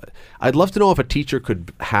school, and I'd love to know if a teacher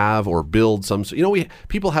could have or build some.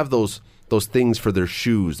 People have those things for their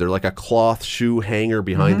shoes. They're like a cloth shoe hanger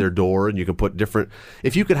behind their door, and you can put different.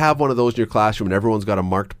 If you could have one of those in your classroom, and everyone's got a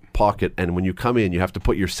marked pocket, and when you come in, you have to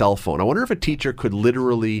put your cell phone. I wonder if a teacher could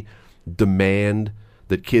literally demand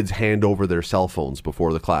that kids hand over their cell phones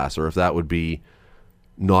before the class, or if that would be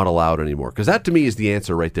not allowed anymore, because that to me is the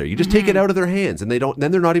answer right there. You just take it out of their hands, and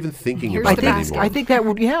then they're not even thinking about it anymore. I think that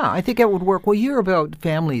would work. Well, you hear about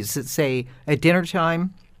families that say at dinner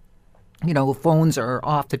time, phones are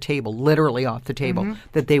off the table, literally off the table,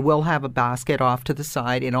 that they will have a basket off to the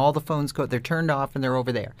side, and all the phones they're turned off and they're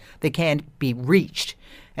over there. They can't be reached.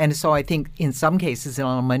 And so I think in some cases in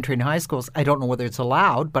elementary and high schools, I don't know whether it's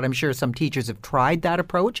allowed, but I'm sure some teachers have tried that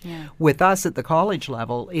approach. Yeah. With us at the college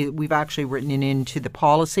level, we've actually written it into the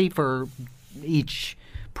policy for each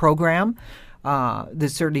program. That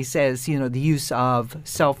certainly says, the use of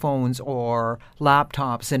cell phones or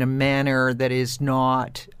laptops in a manner that is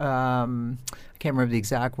not, I can't remember the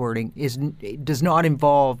exact wording, does not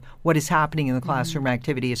involve what is happening in the classroom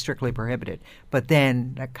activity is strictly prohibited. But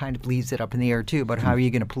then that kind of leaves it up in the air too, about how are you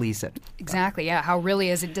going to police it? Exactly, yeah. How really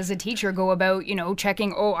does a teacher go about,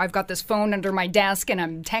 checking, I've got this phone under my desk and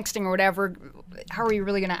I'm texting or whatever. How are you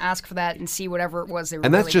really going to ask for that and see whatever it was they were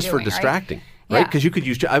And that's really just doing, for distracting. Right? Because you could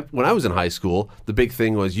use, when I was in high school, the big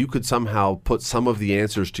thing was you could somehow put some of the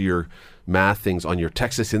answers to your math things on your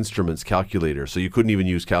Texas Instruments calculator, so you couldn't even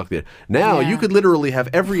use calculator. Now you could literally have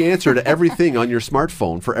every answer to everything on your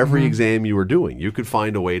smartphone for every exam you were doing. You could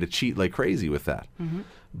find a way to cheat like crazy with that.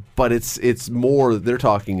 But it's more, they're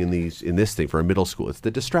talking in this thing for a middle school. It's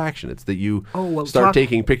the distraction. It's that you start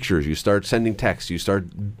taking pictures, you start sending texts, you start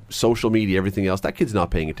social media, everything else. That kid's not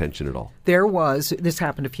paying attention at all. This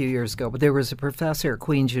happened a few years ago, but there was a professor at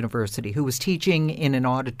Queen's University who was teaching in an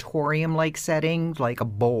auditorium-like setting, like a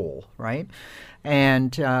bowl, right?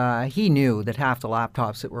 And he knew that half the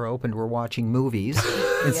laptops that were opened were watching movies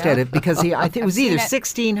instead of, because I think it was either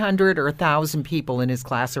 1,600 or 1,000 people in his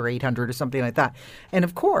class, or 800 or something like that. And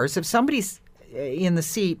of course, if somebody's in the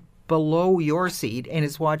seat below your seat and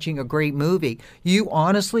is watching a great movie, you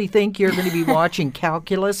honestly think you're going to be watching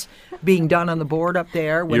calculus being done on the board up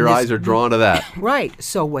there? Your eyes are drawn to that. Right.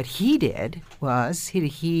 So what he did was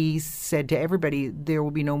he said to everybody, there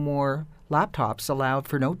will be no more laptops allowed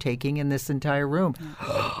for note-taking in this entire room.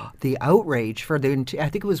 The outrage for I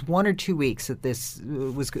think it was 1 or 2 weeks that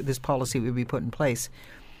this policy would be put in place.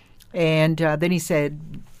 And then he said,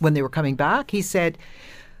 when they were coming back, he said,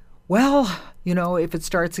 well, if it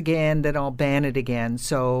starts again, then I'll ban it again.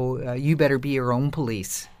 So you better be your own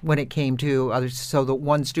police when it came to others. So the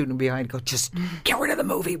one student behind go, just get rid of the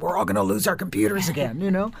movie. We're all going to lose our computers again,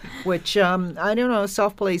 which I don't know.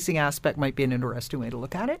 Self-policing aspect might be an interesting way to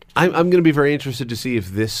look at it. I'm going to be very interested to see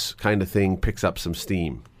if this kind of thing picks up some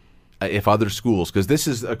steam. If other schools, because this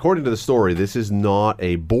is, according to the story, this is not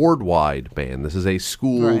a board-wide ban. This is a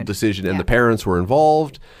school decision, and the parents were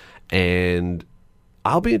involved, and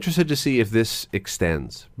I'll be interested to see if this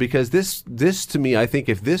extends, because this to me, I think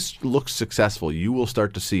if this looks successful, you will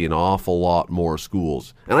start to see an awful lot more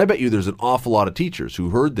schools. And I bet you there's an awful lot of teachers who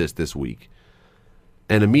heard this week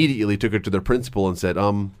and immediately took it to their principal and said,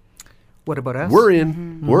 what about us? We're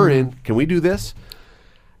in. We're in. Can we do this?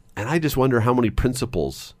 And I just wonder how many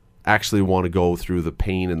principals actually want to go through the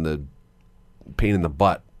pain in the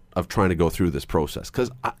butt of trying to go through this process. Because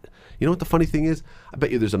you know what the funny thing is? I bet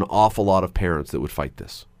you there's an awful lot of parents that would fight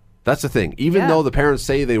this. That's the thing. Even though the parents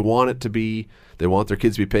say they want their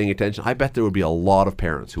kids to be paying attention, I bet there would be a lot of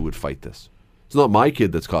parents who would fight this. It's not my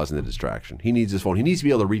kid that's causing the distraction. He needs his phone. He needs to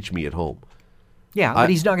be able to reach me at home. Yeah, but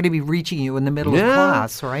he's not going to be reaching you in the middle of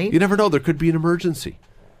class, right? You never know. There could be an emergency.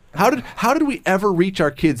 How did we ever reach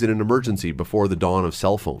our kids in an emergency before the dawn of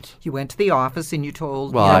cell phones? You went to the office and you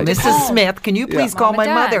told Mrs. Smith, can you please call my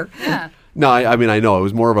mother? Yeah. No, I mean, I know it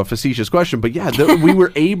was more of a facetious question, but we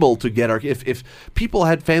were able to get if people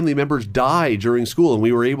had family members die during school and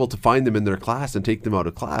we were able to find them in their class and take them out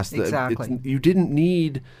of class. Exactly. You didn't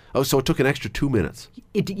need, so it took an extra 2 minutes.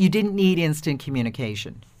 You didn't need instant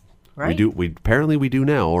communication, right? Apparently we do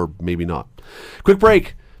now, or maybe not. Quick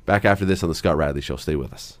break. Back after this on the Scott Radley Show. Stay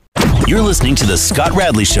with us. You're listening to the Scott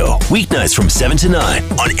Radley Show, weeknights from 7 to 9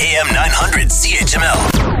 on AM 900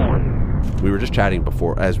 CHML. We were just chatting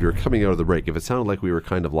before, as we were coming out of the break. If it sounded like we were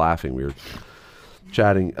kind of laughing, we were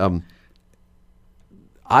chatting.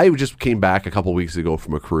 I just came back a couple weeks ago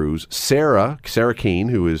from a cruise. Sara Cain,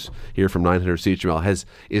 who is here from 900 CHML,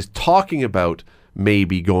 is talking about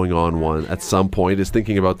maybe going on one at some point, is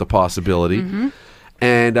thinking about the possibility. Mm-hmm.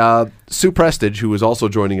 And Sue Prestidge, who is also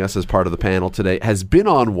joining us as part of the panel today, has been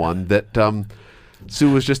on one that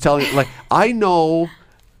Sue was just telling. Like, I know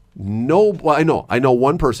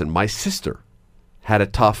one person. My sister had a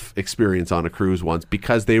tough experience on a cruise once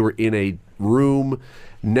because they were in a room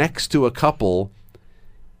next to a couple.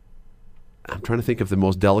 I'm trying to think of the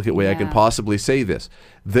most delicate way I can possibly say this.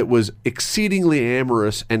 That was exceedingly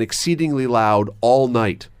amorous and exceedingly loud all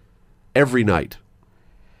night, every night.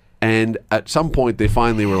 And at some point, they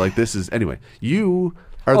finally were like, this is... Anyway, you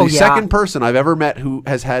are the second person I've ever met who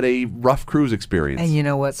has had a rough cruise experience. And you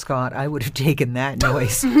know what, Scott? I would have taken that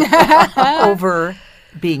noise over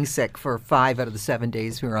being sick for 5 out of the 7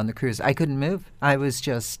 days we were on the cruise. I couldn't move. I was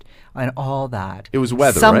just on all that. It was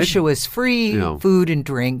weather, sumptuous, free food and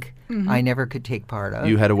drink. Mm-hmm. I never could take part of.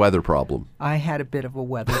 You had a weather problem. I had a bit of a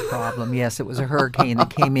weather problem. Yes, it was a hurricane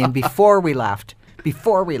that came in before we left.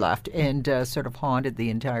 And sort of haunted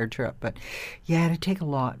the entire trip. But yeah, it'd take a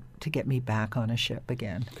lot to get me back on a ship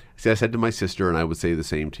again. See, I said to my sister, and I would say the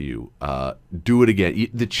same to you, do it again.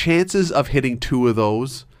 The chances of hitting 2 of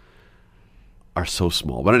those are so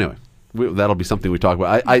small. But anyway, that'll be something we talk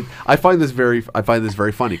about. I find this very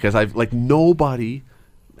funny because I've like nobody.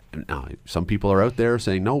 Now, some people are out there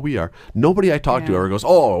saying, no, we are. Nobody I talk to ever goes,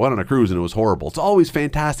 oh, I went on a cruise and it was horrible. It's always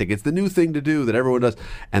fantastic. It's the new thing to do that everyone does.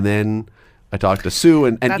 And then I talked to Sue,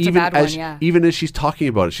 and even as she's talking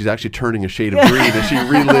about it, she's actually turning a shade of green as she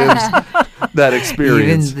relives that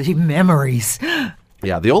experience. Even the memories.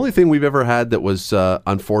 Yeah, the only thing we've ever had that was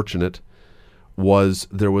unfortunate was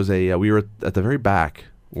there was we were at the very back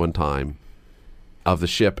one time of the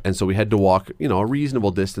ship, and so we had to walk, a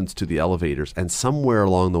reasonable distance to the elevators, and somewhere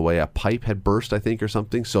along the way a pipe had burst, I think, or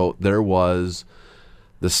something. So there was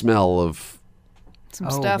the smell of some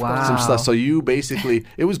stuff. Wow. Some stuff. So you basically,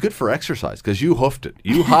 it was good for exercise because you hoofed it.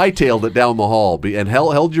 You hightailed it down the hall and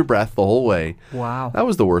held your breath the whole way. Wow. That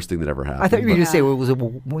was the worst thing that ever happened. I thought you were going to say it was a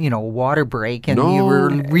water break and you were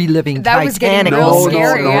reliving that Titanic. Was getting real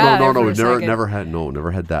scary. No. We've never had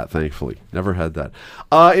that, thankfully. Never had that.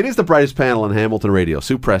 It is the brightest panel in Hamilton radio.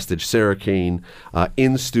 Sue Prestidge, Sara Cain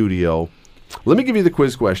in studio. Let me give you the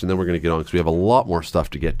quiz question, then we're going to get on because we have a lot more stuff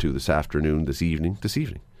to get to this evening.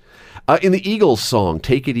 In the Eagles song,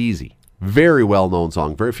 Take It Easy, very well-known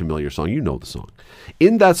song, very familiar song. You know the song.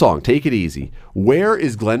 In that song, Take It Easy, where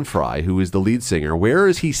is Glenn Frey, who is the lead singer, where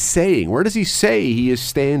is he saying, where does he say he is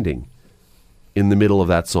standing in the middle of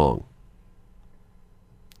that song?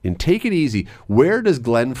 In Take It Easy, where does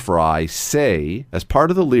Glenn Frey say, as part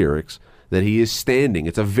of the lyrics, that he is standing?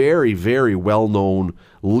 It's a very, very well-known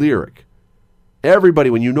lyric. Everybody,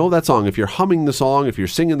 when you know that song, if you're humming the song, if you're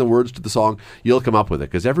singing the words to the song, you'll come up with it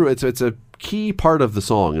because it's a key part of the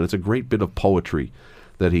song, and it's a great bit of poetry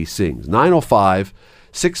that he sings.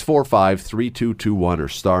 905-645-3221 or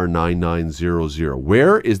star 9900.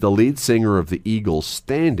 Where is the lead singer of the Eagles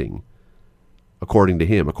standing, according to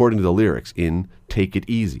him, according to the lyrics, in Take It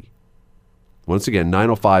Easy? Once again,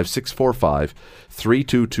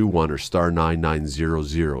 905-645-3221 or star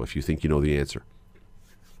 9900 if you think you know the answer.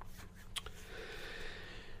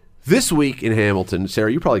 This week in Hamilton,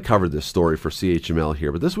 Sarah, you probably covered this story for CHML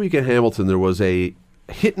here, but this week in Hamilton there was a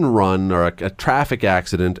hit and run or a traffic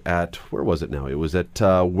accident at, where was it now? It was at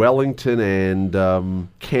Wellington and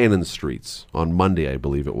Cannon Streets on Monday, I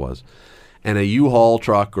believe it was. And a U-Haul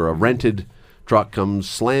truck or a rented truck comes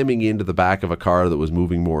slamming into the back of a car that was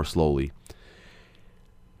moving more slowly.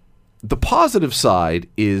 The positive side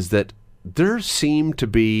is that there seemed to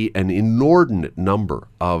be an inordinate number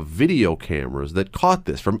of video cameras that caught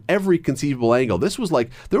this from every conceivable angle. This was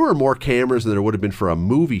like, there were more cameras than there would have been for a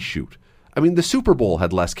movie shoot. I mean, the Super Bowl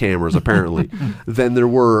had less cameras, apparently, than there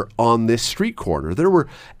were on this street corner. There were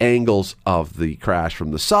angles of the crash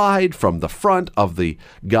from the side, from the front, of the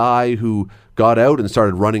guy who got out and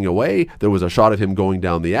started running away. There was a shot of him going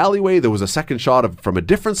down the alleyway. There was a second shot from a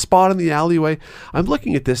different spot in the alleyway. I'm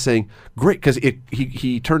looking at this saying, great, because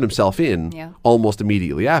he turned himself in almost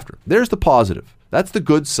immediately after. There's the positive. That's the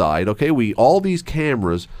good side. Okay, all these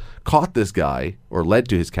cameras caught this guy or led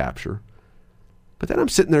to his capture. But then I'm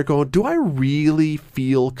sitting there going, do I really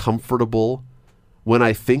feel comfortable when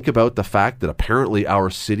I think about the fact that apparently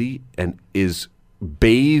our city is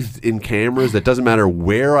bathed in cameras that doesn't matter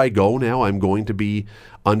where I go now, I'm going to be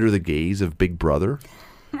under the gaze of Big Brother?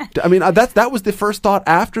 I mean, that was the first thought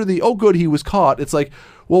after the, oh, good, he was caught. It's like,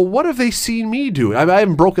 well, what have they seen me do? I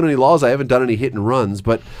haven't broken any laws. I haven't done any hit and runs.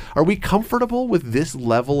 But are we comfortable with this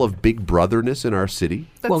level of Big Brotherness in our city?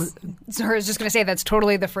 So I was just going to say that's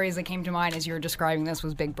totally the phrase that came to mind as you were describing this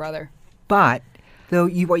was Big Brother. But though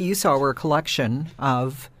what you saw were a collection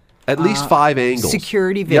of at least 5 angles.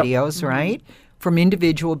 Security videos, right? From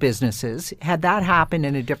individual businesses. Had that happened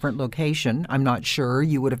in a different location, I'm not sure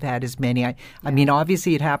you would have had as many. I mean,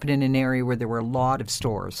 obviously it happened in an area where there were a lot of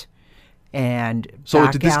stores. And so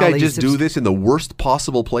did this guy just do this in the worst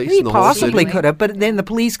possible place in the whole city? He possibly could have, but then the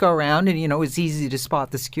police go around and, it's easy to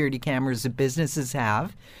spot the security cameras that businesses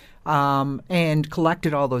have, and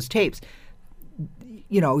collected all those tapes.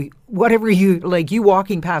 Whatever you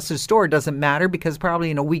walking past the store doesn't matter because probably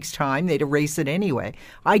in a week's time they'd erase it anyway.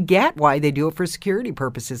 I get why they do it for security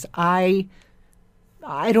purposes. I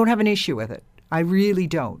don't have an issue with it. I really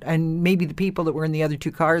don't. And maybe the people that were in the other 2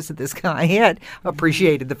 cars that this guy hit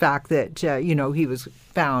appreciated the fact that, he was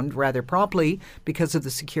found rather promptly because of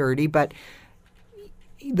the security. But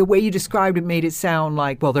the way you described it made it sound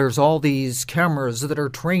like, well, there's all these cameras that are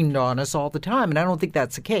trained on us all the time. And I don't think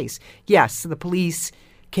that's the case. Yes, the police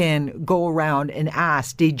can go around and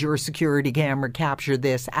ask, did your security camera capture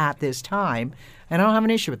this at this time? And I don't have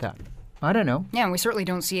an issue with that. I don't know. Yeah, and we certainly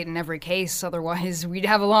don't see it in every case. Otherwise, we'd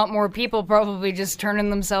have a lot more people probably just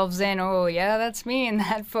turning themselves in. Oh, yeah, that's me in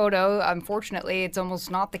that photo. Unfortunately, it's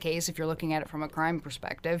almost not the case if you're looking at it from a crime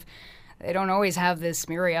perspective. They don't always have this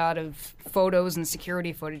myriad of photos and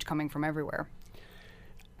security footage coming from everywhere.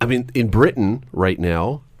 I mean, in Britain right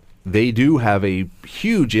now, they do have a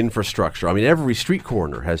huge infrastructure. I mean, every street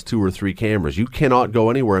corner has 2 or 3 cameras. You cannot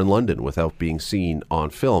go anywhere in London without being seen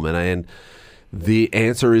on film. And the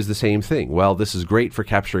answer is the same thing. Well, this is great for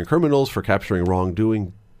capturing criminals, for capturing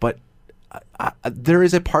wrongdoing, but there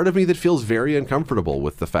is a part of me that feels very uncomfortable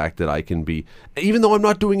with the fact that I can be, even though I'm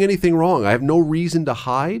not doing anything wrong, I have no reason to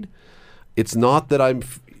hide. It's not that I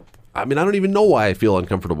don't even know why I feel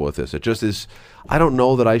uncomfortable with this. It just is, I don't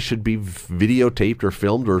know that I should be videotaped or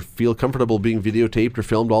filmed or feel comfortable being videotaped or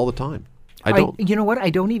filmed all the time. I don't. You know what? I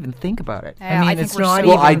don't even think about it. Yeah, I think it's not.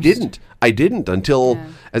 Well, I didn't until,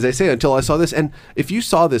 as I say, until I saw this. And if you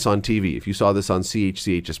saw this on TV, if you saw this on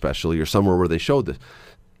CHCH especially, or somewhere where they showed this,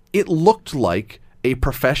 it looked like a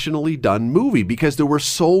professionally done movie because there were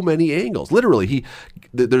so many angles. Literally,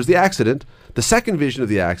 there's the accident, the second vision of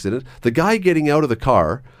the accident, the guy getting out of the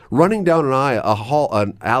car, running down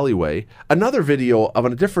an alleyway, another video of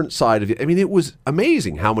on a different side of it. I mean, it was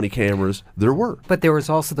amazing how many cameras there were. But there was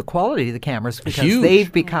also the quality of the cameras because Huge.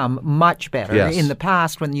 They've become much better. Yes. In the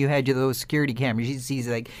past, when you had those security cameras, you'd see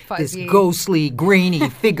like Fuzzy. this ghostly, grainy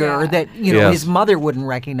figure that Yes. his mother wouldn't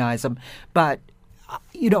recognize him. But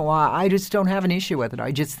I just don't have an issue with it.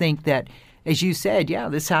 I just think that, as you said,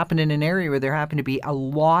 this happened in an area where there happened to be a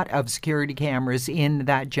lot of security cameras in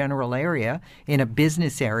that general area, in a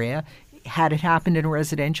business area. Had it happened in a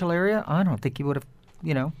residential area, I don't think you would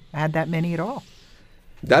have, had that many at all.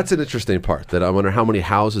 That's an interesting part, that I wonder how many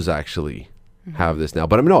houses actually have this now.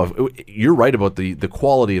 But I mean, no, you're right about the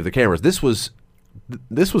quality of the cameras. This was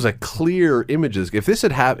a clear images. If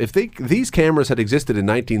these cameras had existed in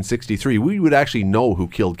 1963, we would actually know who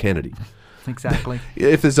killed Kennedy. Exactly.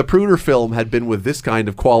 If the Zapruder film had been with this kind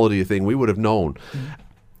of quality of thing, we would have known.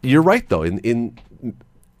 You're right, though.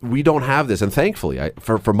 We don't have this, and thankfully,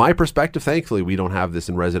 from my perspective, thankfully, we don't have this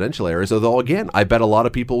in residential areas. Although, again, I bet a lot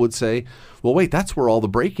of people would say, "Well, wait, that's where all the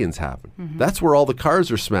break-ins happen. That's where all the cars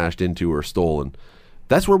are smashed into or stolen.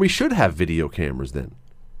 That's where we should have video cameras then."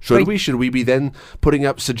 Should we be then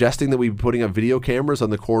suggesting that we be putting up video cameras on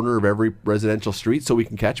the corner of every residential street so we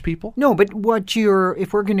can catch people? No, but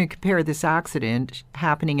if we're going to compare this accident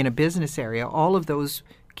happening in a business area, all of those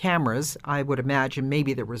cameras, I would imagine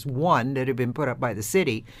maybe there was one that had been put up by the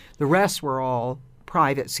city. The rest were all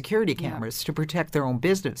private security cameras to protect their own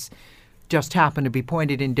business. Just happened to be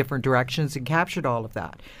pointed in different directions and captured all of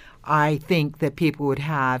that. I think that people would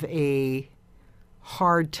have a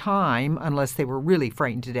hard time, unless they were really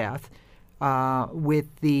frightened to death, with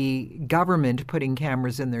the government putting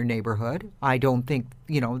cameras in their neighborhood. I don't think,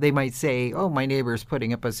 they might say, oh, my neighbor's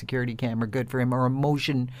putting up a security camera, good for him, or a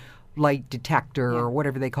motion light detector or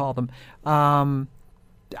whatever they call them.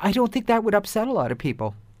 I don't think that would upset a lot of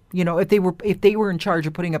people. If they were in charge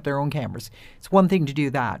of putting up their own cameras, it's one thing to do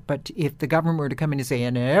that. But if the government were to come in and say,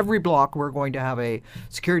 in every block we're going to have a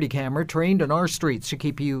security camera trained on our streets to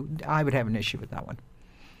keep you, I would have an issue with that one.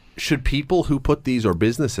 Should people who put these, or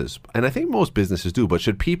businesses, and I think most businesses do, but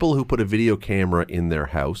should people who put a video camera in their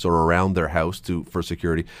house or around their house for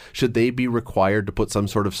security, should they be required to put some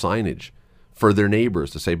sort of signage for their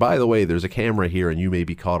neighbors to say, by the way, there's a camera here and you may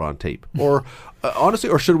be caught on tape? Or honestly,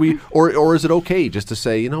 or should we, or is it okay just to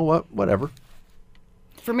say, you know what, whatever?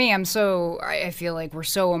 For me, I feel like we're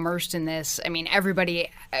so immersed in this. I mean,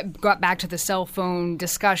 everybody got back to the cell phone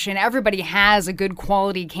discussion. Everybody has a good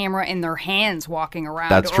quality camera in their hands walking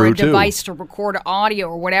around. That's or true, a device to record audio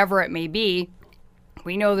or whatever it may be.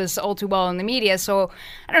 We know this all too well in the media. So,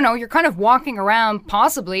 I don't know, you're kind of walking around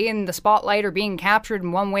possibly in the spotlight or being captured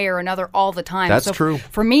in one way or another all the time. That's so true.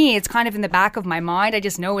 For me, it's kind of in the back of my mind. I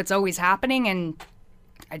just know it's always happening, and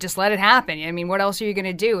I just let it happen. I mean, what else are you going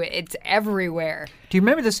to do? It's everywhere. Do you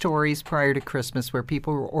remember the stories prior to Christmas where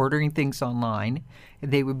people were ordering things online?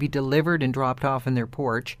 They would be delivered and dropped off in their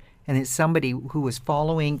porch, and then somebody who was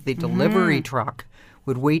following the delivery truck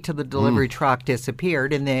would wait till the delivery truck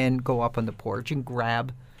disappeared and then go up on the porch and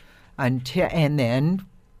grab. And then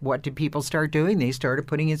what did people start doing? They started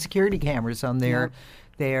putting in security cameras on their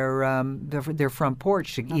front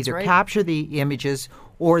porch to either capture the images,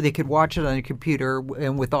 or they could watch it on a computer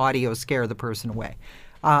and with audio scare the person away.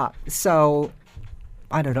 So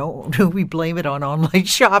I don't know. Do we blame it on online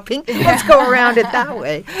shopping? Let's go around it that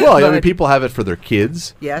way. Well, I mean, people have it for their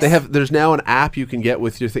kids. Yes. There's now an app you can get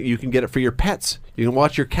with your thing. You can get it for your pets. You can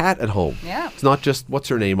watch your cat at home. Yeah. It's not just, what's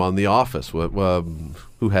her name on The Office?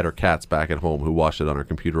 Who had her cats back at home, who watched it on her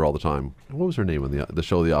computer all the time? What was her name on the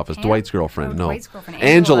show The Office? Dwight's girlfriend. No. Dwight's girlfriend.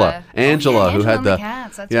 Angela. Angela, who had the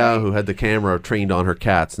cats. That's who had the camera trained on her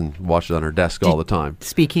cats and watched it on her desk all the time.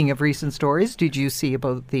 Speaking of recent stories, did you see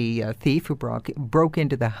about the thief who broke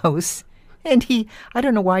into the house? And I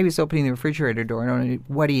don't know why he was opening the refrigerator door. I don't know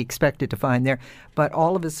what he expected to find there. But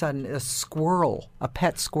all of a sudden, a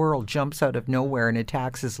pet squirrel, jumps out of nowhere and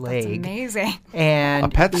attacks his leg. That's amazing. And a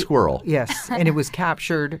pet squirrel? Yes. And it was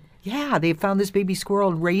captured. Yeah, they found this baby squirrel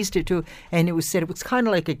and raised it and it was said it was kind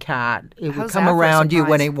of like a cat. It would come around you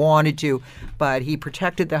when it wanted to, but he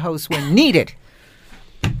protected the house when needed.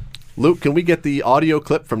 Luke, can we get the audio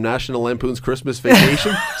clip from National Lampoon's Christmas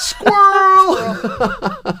Vacation? Squirrel!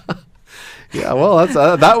 Yeah, well,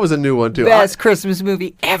 that was a new one too. Best Christmas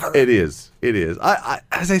movie ever. It is. I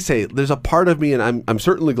as I say, there's a part of me, and I'm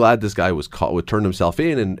certainly glad this guy was caught, turned himself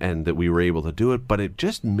in, and that we were able to do it. But it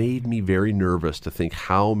just made me very nervous to think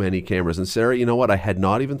how many cameras. And Sarah, you know what? I had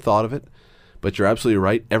not even thought of it, but you're absolutely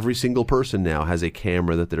right. Every single person now has a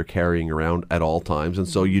camera that they're carrying around at all times, and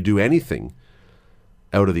so you do anything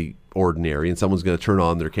out of the ordinary, and someone's going to turn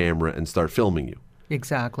on their camera and start filming you.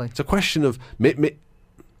 Exactly. It's a question of.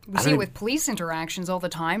 We see it with police interactions all the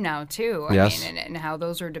time now, too. I mean, and how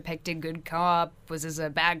those are depicted. Good cop. Was this a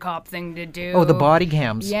bad cop thing to do? Oh, the body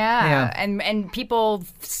cams. Yeah. And people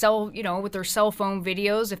with their cell phone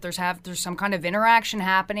videos, if there's some kind of interaction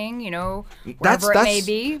happening, wherever it may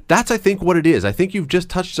be. That's, I think, what it is. I think you've just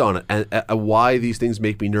touched on it, and why these things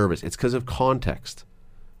make me nervous. It's because of context.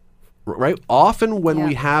 Right? Often when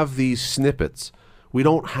we have these snippets, we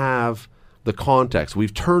don't have the context.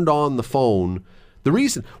 We've turned on the phone. The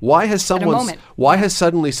reason why has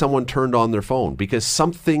suddenly someone turned on their phone? Because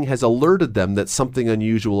something has alerted them that something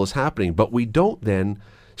unusual is happening, but we don't then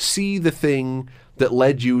see the thing that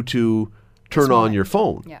led you to turn on your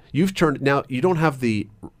phone. Yeah. Now you don't have the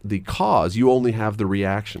cause, you only have the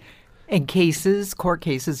reaction. And court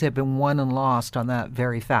cases have been won and lost on that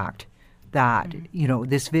very fact that,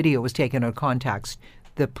 this video was taken out of context.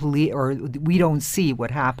 The police, or we don't see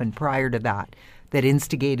what happened prior to that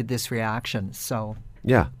instigated this reaction. So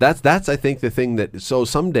yeah, that's I think the thing that, so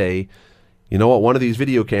someday, one of these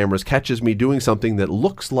video cameras catches me doing something that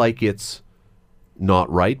looks like it's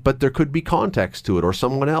not right, but there could be context to it or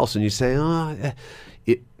someone else, and you say,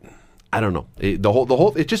 I don't know.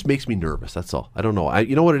 It just makes me nervous. That's all. I don't know.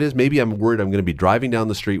 You know what it is? Maybe I'm worried I'm going to be driving down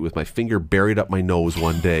the street with my finger buried up my nose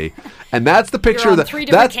one day, and that's the picture. You're on 3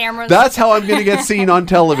 different cameras. That's how I'm going to get seen on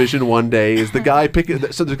television one day. Is the guy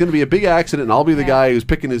picking? So there's going to be a big accident, and I'll be the guy who's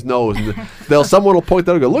picking his nose, and someone will point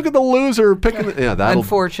out and go, "Look at the loser picking."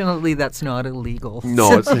 Unfortunately, that's not illegal.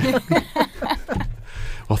 No, it's.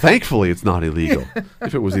 Well, thankfully, it's not illegal.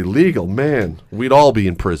 If it was illegal, man, we'd all be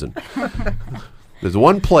in prison. There's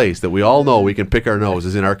one place that we all know we can pick our nose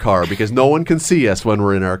is in our car, because no one can see us when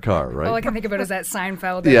we're in our car, right? All I can think about is that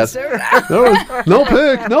Seinfeld yes. episode. No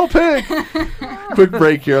pig. Quick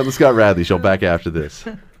break here on the Scott Radley Show. Back after this.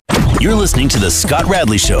 You're listening to the Scott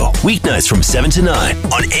Radley Show, weeknights from 7 to 9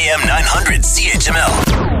 on AM 900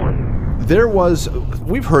 CHML.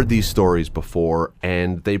 We've heard these stories before,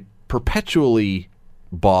 and they perpetually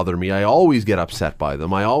bother me. I always get upset by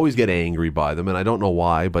them. I always get angry by them, and I don't know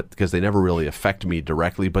why, but because they never really affect me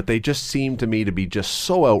directly, but they just seem to me to be just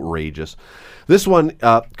so outrageous. This one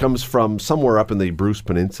comes from somewhere up in the Bruce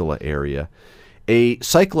Peninsula area, A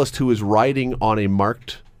cyclist who is riding on a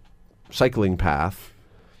marked cycling path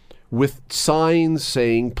with signs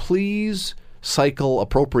saying, please cycle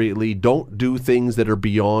appropriately, don't do things that are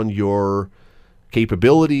beyond your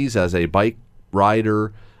capabilities as a bike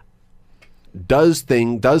rider, does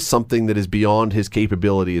something that is beyond his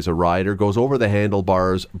capability as a rider, goes over the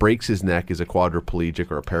handlebars, breaks his neck, is a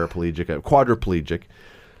quadriplegic or a paraplegic, a quadriplegic,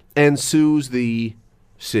 and sues the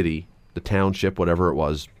city, the township, whatever it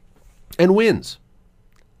was, and wins.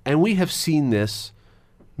 And we have seen this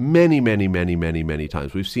many, many, many, many, many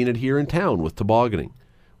times. We've seen it here in town with tobogganing.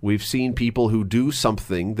 We've seen people who do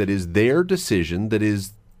something that is their decision, that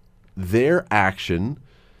is their action,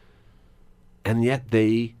 and yet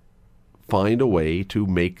they find a way to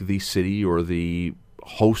make the city or the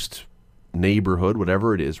host neighborhood,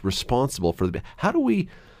 whatever it is, responsible for the. How do we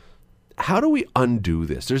undo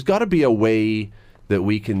this? There's got to be a way that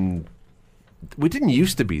we can. We didn't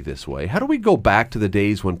used to be this way. How do we go back to the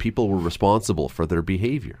days when people were responsible for their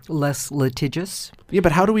behavior? Less litigious? Yeah,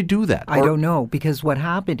 but how do we do that? I don't know, because what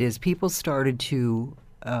happened is people started to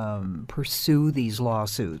pursue these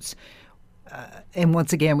lawsuits. And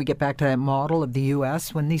once again, we get back to that model of the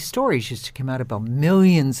U.S. when these stories used to come out about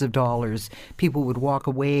millions of dollars. People would walk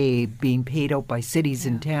away being paid out by cities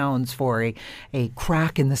and towns for a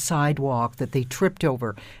crack in the sidewalk that they tripped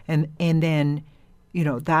over. And then,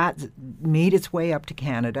 that made its way up to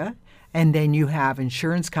Canada. And then you have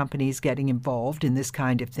insurance companies getting involved in this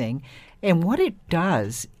kind of thing. And what it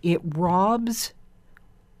does, it robs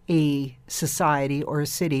a society or a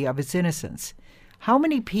city of its innocence. How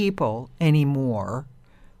many people anymore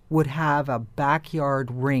would have a backyard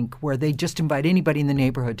rink where they just invite anybody in the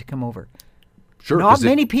neighborhood to come over? Sure. Not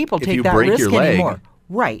many people take that risk anymore.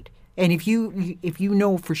 Right. And if you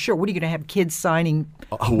know for sure, what are you going to have kids signing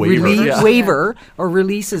a waiver, waiver or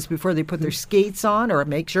releases before they put their skates on, or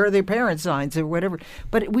make sure their parents signs or whatever?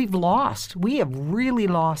 But we have really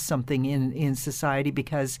lost something in society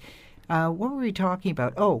because what were we talking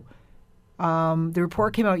about? The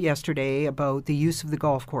report came out yesterday about the use of the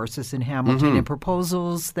golf courses in Hamilton and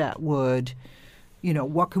proposals that would,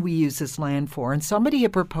 what could we use this land for? And somebody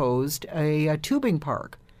had proposed a tubing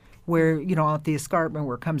park where, at the escarpment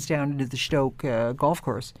where it comes down into the Stoke golf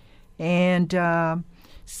course. And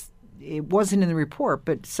it wasn't in the report,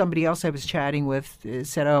 but somebody else I was chatting with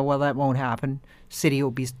said, oh, well, that won't happen. City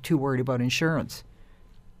will be too worried about insurance.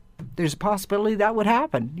 There's a possibility that would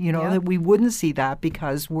happen, that we wouldn't see that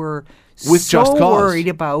because we're worried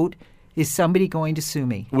about, is somebody going to sue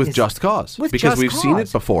me? With just cause. Because we've seen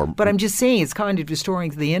it before. But I'm just saying it's kind of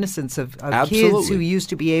destroying the innocence of Absolutely. Kids who used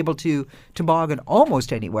to be able to toboggan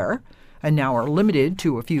almost anywhere and now are limited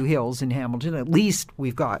to a few hills in Hamilton. At least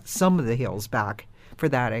we've got some of the hills back for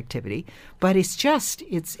that activity. But it's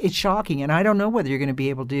shocking. And I don't know whether you're going to be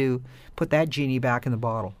able to put that genie back in the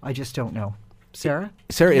bottle. I just don't know. Sarah,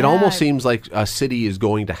 it almost seems like a city is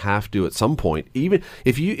going to have to at some point, even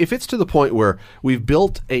if it's to the point where we've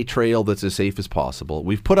built a trail that's as safe as possible.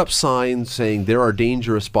 We've put up signs saying there are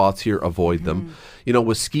dangerous spots here, avoid them.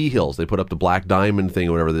 With ski hills, they put up the black diamond thing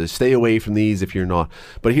or whatever. They stay away from these if you're not.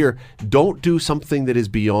 But here, don't do something that is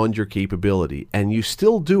beyond your capability, and you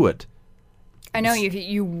still do it. I know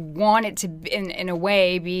you want it to, in a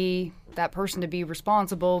way, be that person to be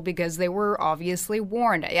responsible because they were obviously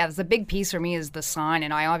warned. Yeah, it's a big piece for me is the sign,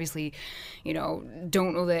 and I obviously,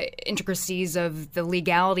 don't know the intricacies of the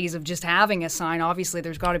legalities of just having a sign. Obviously,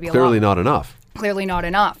 there's got to be Clearly not enough. Clearly not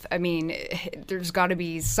enough. I mean, there's got to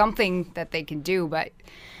be something that they can do, but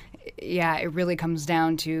yeah, it really comes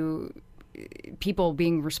down to people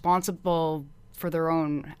being responsible for their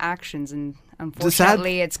own actions, and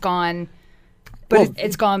unfortunately, it's gone. But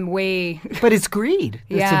it's gone way. But it's greed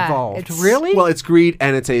that's involved. Really? Well, it's greed,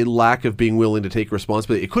 and it's a lack of being willing to take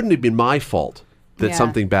responsibility. It couldn't have been my fault that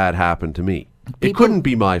something bad happened to me. It couldn't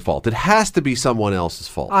be my fault. It has to be someone else's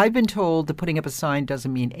fault. I've been told that putting up a sign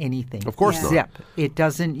doesn't mean anything. Of course not. It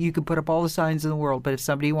doesn't. You can put up all the signs in the world, but if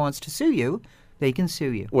somebody wants to sue you, they can sue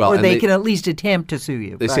you. Well, or they can at least attempt to sue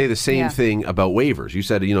you. They say the same thing about waivers. You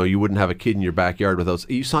said, you wouldn't have a kid in your backyard without.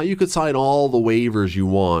 You could sign all the waivers you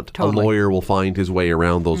want. Totally. A lawyer will find his way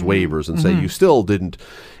around those waivers and say you still didn't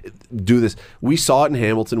do this. We saw it in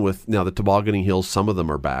Hamilton with now the tobogganing hills. Some of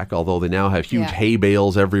them are back, although they now have huge hay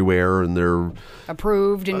bales everywhere and they're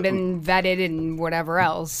approved and been vetted and whatever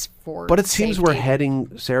else for. But it seems safety. we're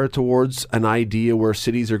heading, Sarah, towards an idea where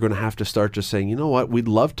cities are going to have to start just saying, you know what, we'd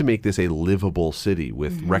love to make this a livable city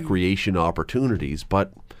with recreation opportunities,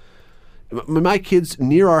 but my kids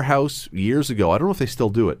near our house years ago, I don't know if they still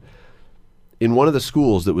do it. In one of the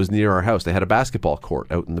schools that was near our house, they had a basketball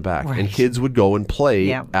court out in the back, and kids would go and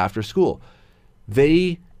play after school.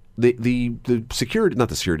 They the security, not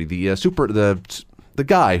the security, the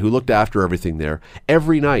guy who looked after everything there,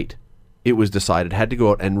 every night it was decided had to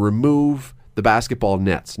go out and remove the basketball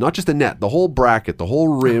nets, not just the net, the whole bracket, the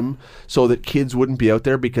whole rim, so that kids wouldn't be out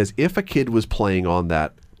there. Because if a kid was playing on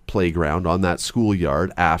that playground, on that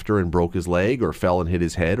schoolyard after, and broke his leg or fell and hit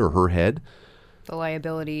his head or her head, the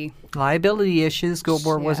liability issues. School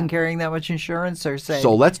board wasn't carrying that much insurance, or say.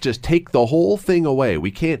 So let's just take the whole thing away.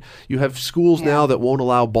 We can't. You have schools now that won't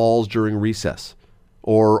allow balls during recess,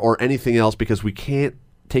 or anything else, because we can't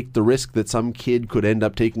take the risk that some kid could end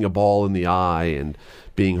up taking a ball in the eye and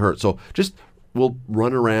being hurt. So just we'll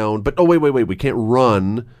run around. But wait, we can't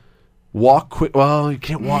run. Walk quick. Well, you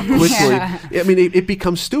can't walk quickly. I mean, it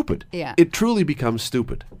becomes stupid. Yeah. It truly becomes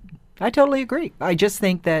stupid. I totally agree. I just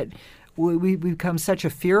think that we become such a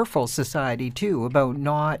fearful society, too, about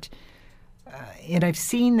not... and I've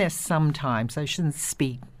seen this sometimes. I shouldn't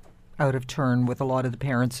speak out of turn with a lot of the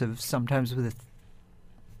parents of sometimes with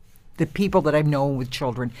the people that I've known with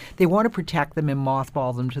children. They want to protect them and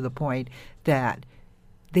mothball them to the point that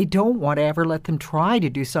they don't want to ever let them try to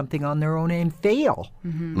do something on their own and fail.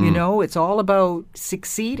 Mm-hmm. You know, it's all about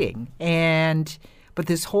succeeding. But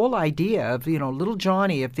this whole idea of, little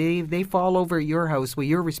Johnny, if they fall over at your house, well,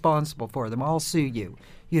 you're responsible for them. I'll sue you.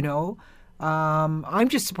 I'm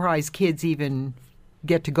just surprised kids even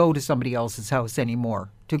get to go to somebody else's house anymore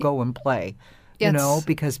to go and play.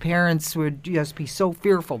 Because parents would just be so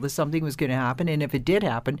fearful that something was going to happen. And if it did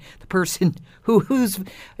happen, the person who's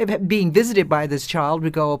being visited by this child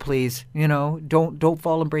would go, oh, please, don't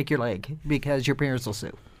fall and break your leg because your parents will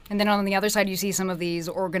sue. And then on the other side, you see some of these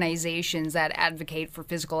organizations that advocate for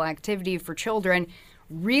physical activity for children,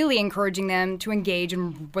 really encouraging them to engage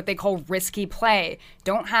in what they call risky play.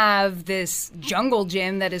 Don't have this jungle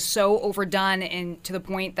gym that is so overdone and to the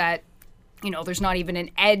point that, there's not even an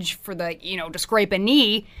edge for the, to scrape a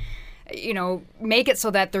knee. Make it so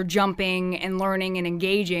that they're jumping and learning and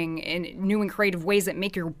engaging in new and creative ways that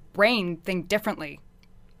make your brain think differently.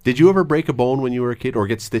 Did you ever break a bone when you were a kid or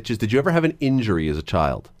get stitches? Did you ever have an injury as a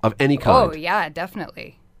child of any kind? Oh, yeah,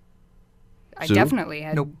 definitely. Sue? I definitely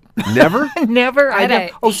had. Nope. Never? Never? I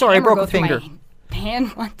broke a finger. My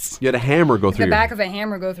hand once. You had a hammer go through the back of a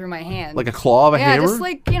hammer go through my hand. Like a claw of a hammer? Yeah, just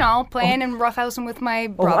like, playing and roughhousing with my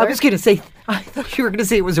brother. I was going to say, I thought you were going to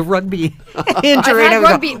say it was a rugby I've injury. had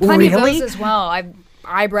rugby, plenty really? of those as well.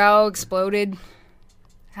 Eyebrow exploded.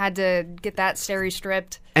 Had to get that steri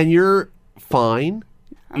stripped. And you're fine?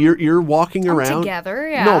 You're walking around together,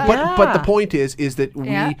 yeah. No, but the point is that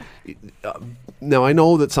we. Now I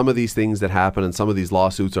know that some of these things that happen and some of these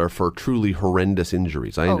lawsuits are for truly horrendous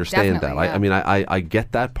injuries. I understand that. Yeah. I mean, I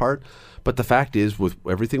get that part. But the fact is, with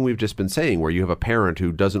everything we've just been saying, where you have a parent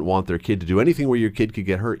who doesn't want their kid to do anything where your kid could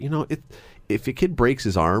get hurt, if a kid breaks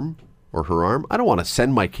his arm or her arm, I don't want to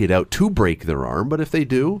send my kid out to break their arm. But if they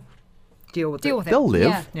do, deal with it. They'll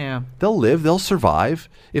live. Yeah. They'll live. They'll survive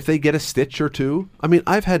if they get a stitch or two. I mean,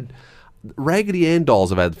 I've had Raggedy Ann dolls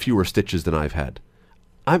have had fewer stitches than I've had.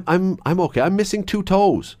 I'm okay. I'm missing 2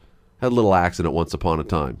 toes. Had a little accident once upon a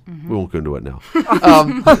time. Mm-hmm. We won't go into it now.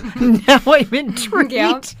 Now I'm intrigued.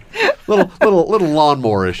 Yeah. little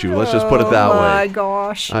lawnmower issue. Let's just put it that way. Oh my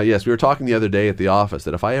gosh. Yes, we were talking the other day at the office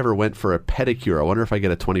that if I ever went for a pedicure, I wonder if I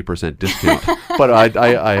get a 20% discount. But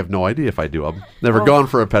I have no idea if I do. I've never gone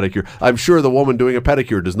for a pedicure. I'm sure the woman doing a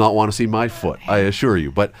pedicure does not want to see my foot. I assure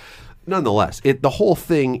you. But nonetheless, the whole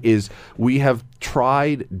thing is we have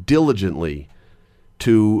tried diligently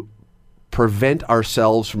to prevent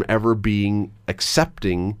ourselves from ever being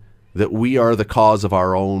accepting that we are the cause of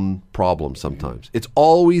our own problems sometimes. It's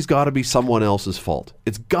always got to be someone else's fault.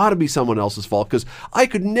 It's got to be someone else's fault because I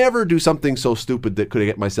could never do something so stupid that could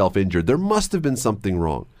get myself injured. There must have been something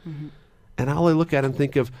wrong. Mm-hmm. And all I look at and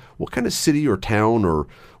think of, what kind of city or town or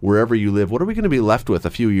wherever you live, what are we going to be left with a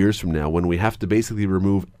few years from now when we have to basically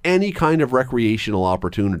remove any kind of recreational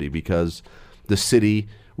opportunity because the city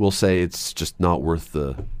will say it's just not worth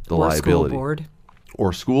the liability.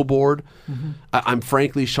 Or school board. Mm-hmm. I'm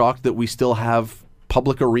frankly shocked that we still have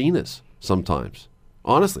public arenas sometimes.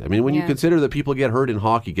 Honestly, I mean, when you consider that people get hurt in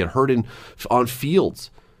hockey, get hurt on fields,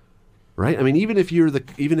 right? I mean, even if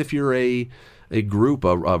you're a group,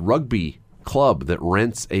 a rugby club that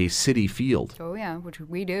rents a city field. Oh yeah, which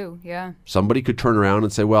we do, yeah. Somebody could turn around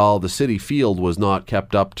and say, well, the city field was not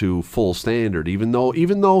kept up to full standard, even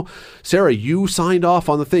though Sarah, you signed off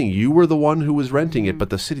on the thing. You were the one who was renting it, but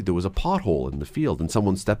the city, there was a pothole in the field and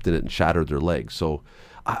someone stepped in it and shattered their leg. So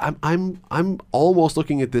I'm almost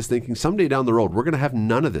looking at this thinking someday down the road, we're going to have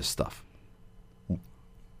none of this stuff.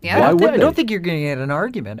 Yeah, Why would they? I don't think you're going to get an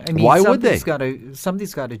argument. I mean, why would they?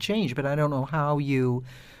 Something's got to change, but I don't know how you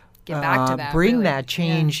get back to that. bring really. that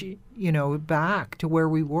change, back to where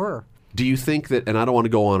we were. Do you think that, and I don't want to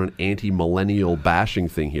go on an anti-millennial bashing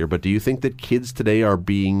thing here, but do you think that kids today are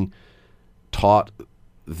being taught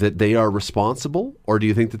that they are responsible, or do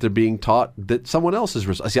you think that they're being taught that someone else is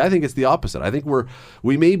responsible? See, I think it's the opposite. I think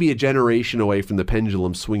we may be a generation away from the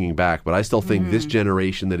pendulum swinging back, but I still think this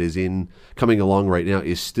generation that is coming along right now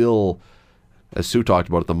is still, as Sue talked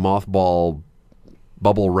about it, the mothball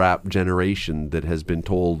bubble wrap generation that has been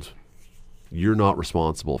told you're not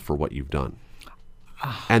responsible for what you've done.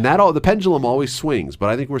 And the pendulum always swings, but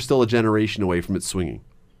I think we're still a generation away from it swinging.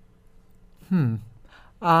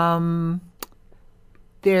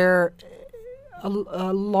 There, a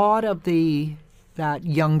lot of that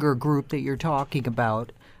younger group that you're talking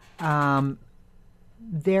about,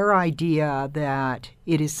 their idea that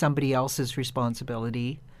it is somebody else's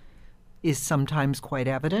responsibility is sometimes quite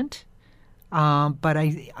evident. But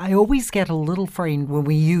I always get a little frightened when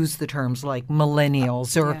we use the terms like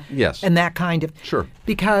millennials Yes. and that kind of. Sure.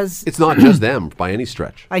 Because It's not just them by any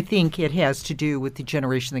stretch. I think it has to do with the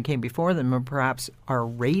generation that came before them and perhaps are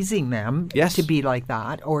raising them Yes. to be like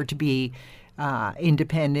that or to be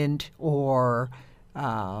independent or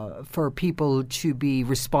for people to be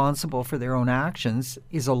responsible for their own actions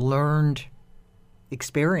is a learned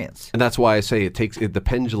experience. And that's why I say the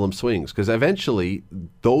pendulum swings, because eventually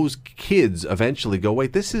those kids go,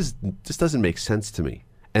 wait, this doesn't make sense to me.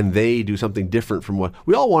 And they do something different from what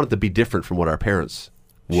we all want it to be different from what our parents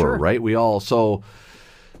were, Sure. right?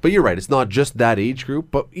 But you're right, it's not just that age group,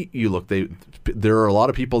 but you look, there are a lot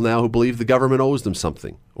of people now who believe the government owes them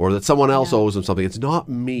something or that someone else owes them something. It's not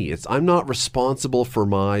me. I'm not responsible for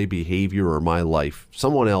my behavior or my life.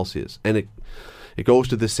 Someone else is. And it goes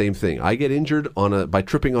to the same thing. I get injured by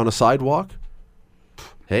tripping on a sidewalk.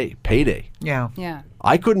 Hey, payday. Yeah. Yeah.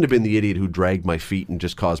 I couldn't have been the idiot who dragged my feet and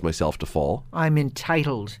just caused myself to fall I'm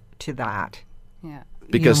entitled to that. Yeah.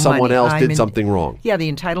 because money. someone else did something wrong. Yeah,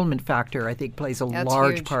 the entitlement factor, I think, plays a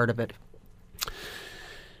large huge. part of it.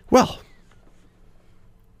 Well,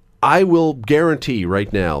 I will guarantee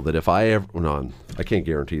right now that if I ever... No, I can't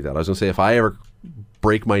guarantee that. I was going to say if I ever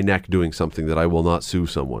break my neck doing something that I will not sue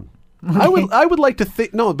someone. I would like to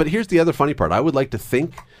think... No, but here's the other funny part. I would like to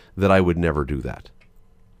think that I would never do that.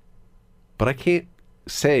 But I can't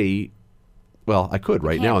say... Well, I could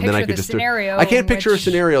right now, and then I could just... I can't picture a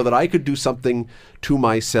scenario that I could do something to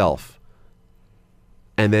myself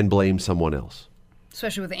and then blame someone else.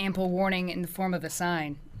 Especially with ample warning in the form of a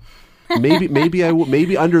sign.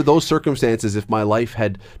 Maybe under those circumstances, if my life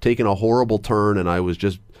had taken a horrible turn and I was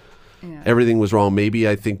just everything was wrong, maybe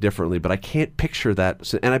I think differently. But I can't picture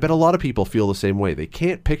that, and I bet a lot of people feel the same way. They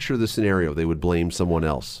can't picture the scenario; they would blame someone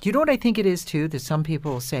else. Do you know what I think it is too? That some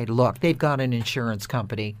people say, "Look, they've got an insurance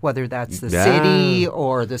company, whether that's the city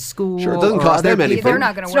or the school. Sure, it doesn't or cost them other anything. people. They're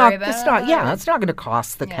not going to worry about it. It's not going to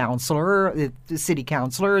cost the counselor, the city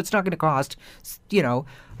councilor. It's not going to cost, a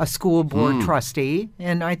school board trustee."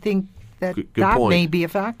 And I think that Good that point. may be a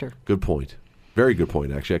factor. Good point. Very good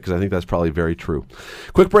point, actually, because I think that's probably very true.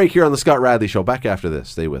 Quick break here on the Scott Radley Show. Back after this.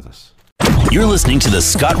 Stay with us. You're listening to the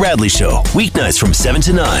Scott Radley Show, weeknights from 7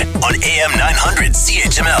 to 9 on AM 900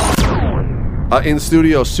 CHML. In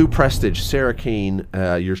studio, Sue Prestidge, Sara, Cain,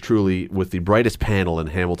 yours truly, with the brightest panel in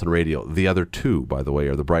Hamilton radio. The other two, by the way,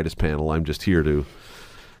 are the brightest panel. I'm just here to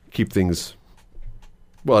keep things,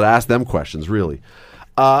 to ask them questions, really.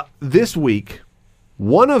 This week,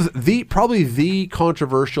 one of probably the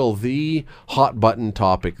controversial, the hot button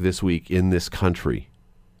topic this week in this country,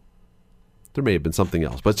 there may have been something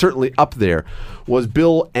else, but certainly up there, was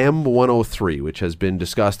Bill M103, which has been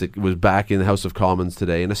discussed. It was back in the House of Commons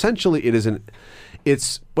today, and essentially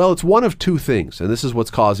it's one of two things, and this is what's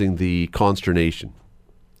causing the consternation.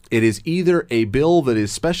 It is either a bill that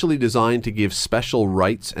is specially designed to give special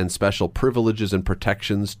rights and special privileges and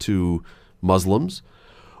protections to Muslims,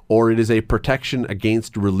 or it is a protection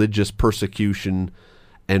against religious persecution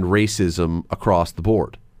and racism across the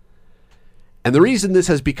board. And the reason this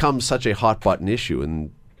has become such a hot button issue,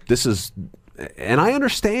 and I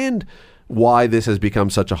understand why this has become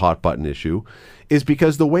such a hot button issue, is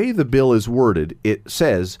because the way the bill is worded, it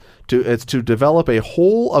says it's to develop a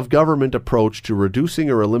whole of government approach to reducing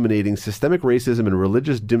or eliminating systemic racism and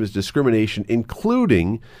religious discrimination,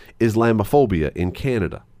 including Islamophobia in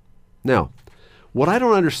Canada. Now, what I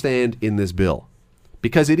don't understand in this bill,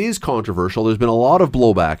 because it is controversial, there's been a lot of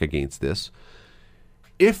blowback against this.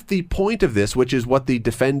 If the point of this, which is what the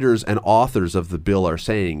defenders and authors of the bill are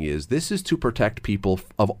saying, is this is to protect people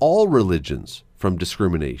of all religions from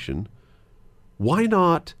discrimination, why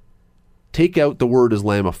not take out the word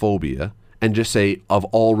Islamophobia and just say of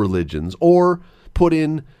all religions, or put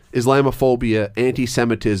in Islamophobia,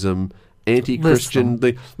 anti-Semitism, anti-Christian.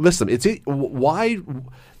 Listen, why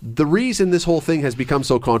the reason this whole thing has become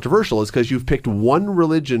so controversial is because you've picked one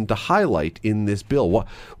religion to highlight in this bill.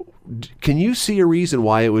 Can you see a reason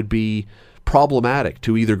why it would be problematic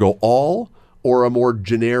to either go all or a more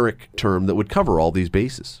generic term that would cover all these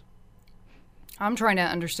bases? I'm trying to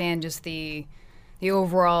understand just the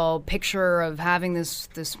overall picture of having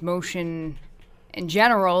this motion in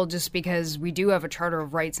general, just because we do have a Charter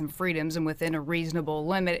of Rights and Freedoms, and within a reasonable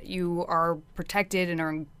limit, you are protected and are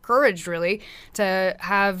encouraged, really, to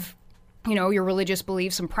have, your religious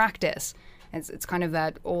beliefs and practice. It's kind of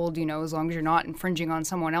that old, as long as you're not infringing on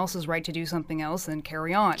someone else's right to do something else, then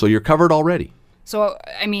carry on. So you're covered already. So,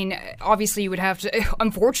 I mean, obviously you would have to,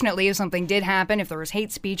 unfortunately, if something did happen, if there was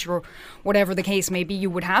hate speech or whatever the case may be, you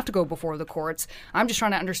would have to go before the courts. I'm just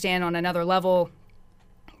trying to understand on another level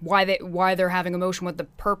why they're having a motion, what the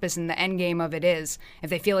purpose and the end game of it is. If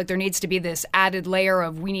they feel like there needs to be this added layer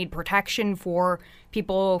of we need protection for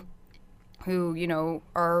people who,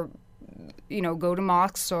 are, go to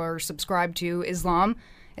mosques or subscribe to Islam.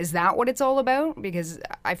 Is that what it's all about? Because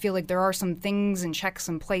I feel like there are some things and checks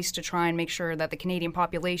in place to try and make sure that the Canadian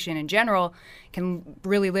population in general can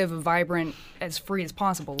really live a vibrant, as free as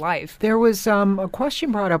possible life. There was a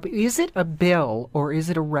question brought up. Is it a bill or is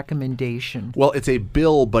it a recommendation? Well, it's a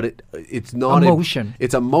bill, but it's not a motion.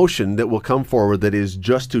 It's a motion that will come forward that is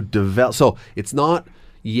just to develop. So it's not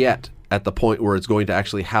yet at the point where it's going to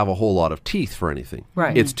actually have a whole lot of teeth for anything.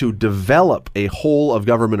 Right. It's to develop a whole of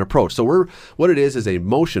government approach. So what it is a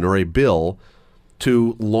motion or a bill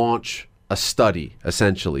to launch a study,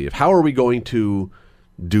 essentially, of how are we going to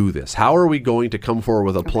do this? How are we going to come forward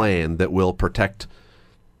with a plan that will protect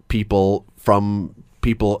people from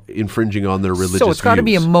people infringing on their religious views? So it's got to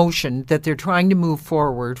be a motion that they're trying to move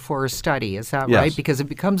forward for a study. Is that right? Because if it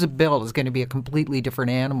becomes a bill, it's going to be a completely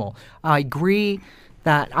different animal. I agree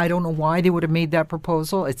that I don't know why they would have made that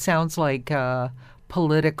proposal. It sounds like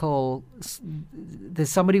political,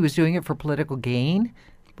 somebody was doing it for political gain.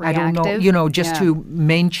 Reactive. I don't know, just to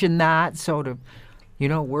mention that sort of,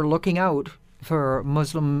 we're looking out for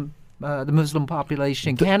the Muslim population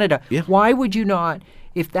in Canada. Yeah. Why would you not,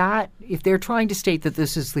 if they're trying to state that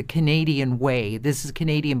this is the Canadian way, this is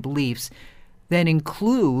Canadian beliefs, then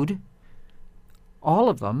include all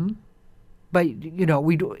of them. But,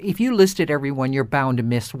 if you listed everyone, you're bound to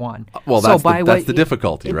miss one. Well, that's the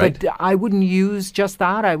difficulty, right? But I wouldn't use just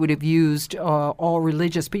that. I would have used all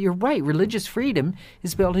religious. But you're right. Religious freedom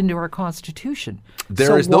is built into our Constitution.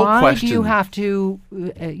 There is no question. Why do you have to,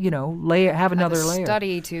 have another layer?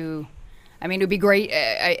 Study to... I mean, it would be great.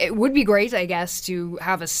 It would be great, I guess, to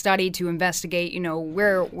have a study to investigate.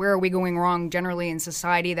 Where are we going wrong generally in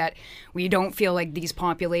society that we don't feel like these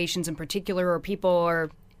populations in particular or people are,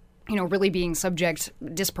 really being subject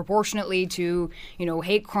disproportionately to,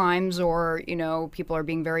 hate crimes or, people are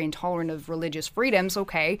being very intolerant of religious freedoms.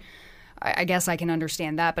 Okay, I guess I can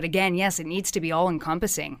understand that. But again, yes, it needs to be all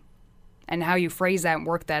encompassing. And how you phrase that and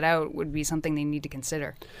work that out would be something they need to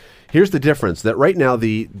consider. Here's the difference that right now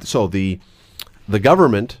the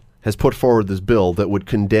government has put forward this bill that would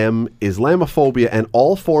condemn Islamophobia and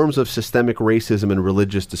all forms of systemic racism and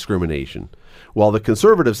religious discrimination. While the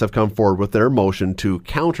Conservatives have come forward with their motion to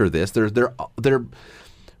counter this, they're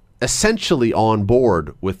essentially on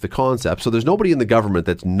board with the concept. So there's nobody in the government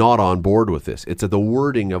that's not on board with this. It's the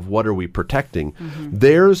wording of what are we protecting. Mm-hmm.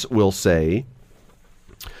 Theirs will say,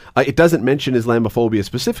 it doesn't mention Islamophobia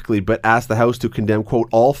specifically, but ask the House to condemn, quote,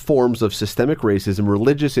 all forms of systemic racism,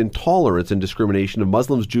 religious intolerance and discrimination of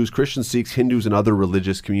Muslims, Jews, Christians, Sikhs, Hindus, and other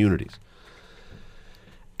religious communities.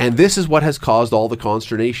 And this is what has caused all the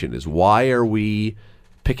consternation, is why are we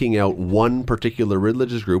picking out one particular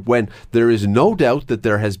religious group when there is no doubt that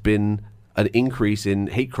there has been an increase in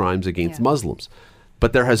hate crimes against Muslims.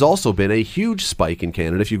 But there has also been a huge spike in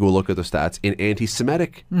Canada, if you go look at the stats, in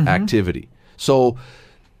anti-Semitic activity. So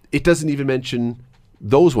it doesn't even mention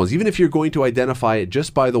those ones. Even if you're going to identify it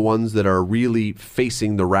just by the ones that are really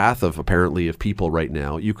facing the wrath of people right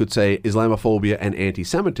now, you could say Islamophobia and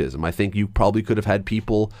anti-Semitism. I think you probably could have had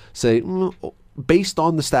people say, based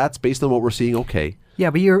on the stats, based on what we're seeing, okay. Yeah,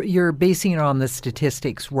 but you're basing it on the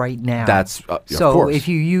statistics right now. That's so of course. If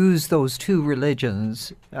you use those two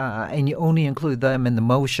religions and you only include them in the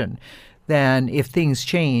motion, then if things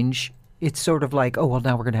change, it's sort of like, oh, well,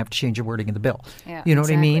 now we're going to have to change the wording in the bill. Yeah, you know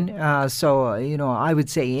exactly. what I mean? So, I would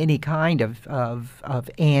say any kind of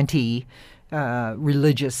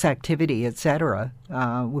anti-religious activity, et cetera,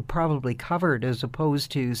 would probably cover it as opposed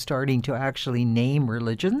to starting to actually name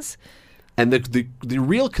religions. And the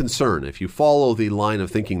real concern, if you follow the line of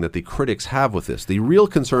thinking that the critics have with this, the real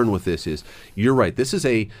concern with this is, you're right, this is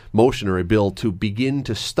a motion or a bill to begin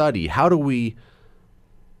to study how do we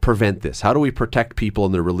prevent this? How do we protect people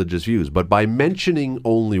and their religious views? But by mentioning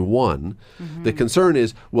only one, the concern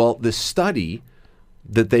is, well, the study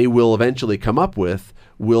that they will eventually come up with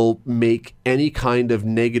will make any kind of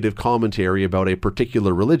negative commentary about a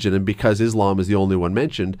particular religion, and because Islam is the only one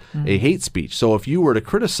mentioned, a hate speech. So if you were to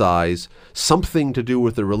criticize something to do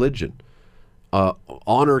with the religion,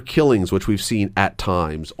 honor killings, which we've seen at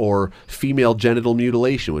times, or female genital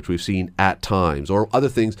mutilation, which we've seen at times, or other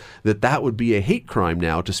things, that would be a hate crime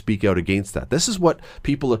now to speak out against that. This is what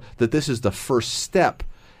this is the first step.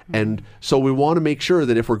 And so we want to make sure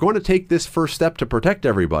that if we're going to take this first step to protect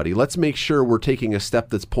everybody, let's make sure we're taking a step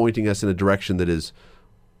that's pointing us in a direction that is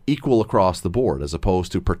equal across the board, as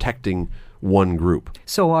opposed to protecting one group.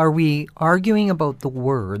 So are we arguing about the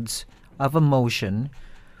words of a motion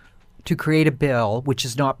to create a bill which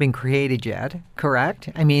has not been created yet, correct?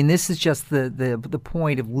 I mean, this is just the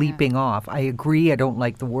point of leaping off. I agree. I don't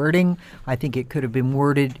like the wording. I think it could have been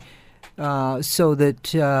worded so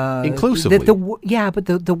that inclusively. But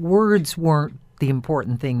the words weren't the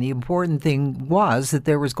important thing. The important thing was that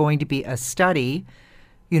there was going to be a study,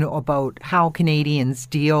 about how Canadians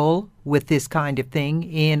deal with this kind of thing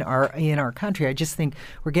in our country. I just think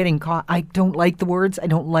we're getting caught. I don't like the words. I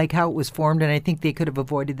don't like how it was formed, and I think they could have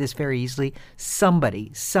avoided this very easily.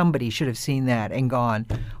 Somebody should have seen that and gone,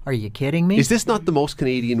 "Are you kidding me?" Is this not the most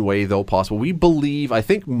Canadian way, though, possible? We believe, I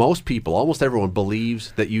think most people, almost everyone,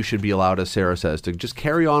 believes that you should be allowed, as Sarah says, to just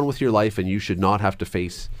carry on with your life and you should not have to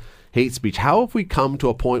face hate speech. How have we come to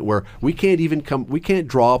a point where we can't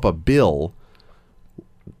draw up a bill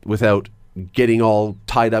without getting all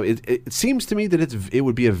tied up? It seems to me that it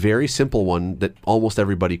would be a very simple one that almost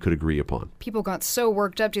everybody could agree upon. People got so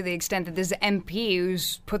worked up to the extent that this MP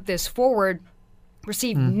who's put this forward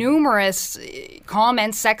received numerous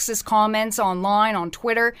comments, sexist comments online, on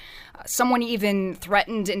Twitter. Someone even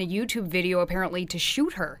threatened in a YouTube video, apparently, to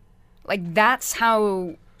shoot her. Like, that's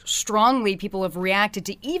how strongly people have reacted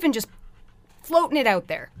to even just floating it out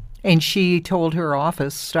there. And she told her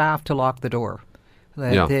office staff to lock the door.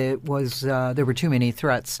 That there were too many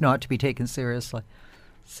threats not to be taken seriously.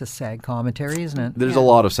 It's a sad commentary, isn't it? There's a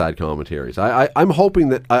lot of sad commentaries. I'm hoping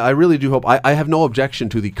that, I really do hope, I have no objection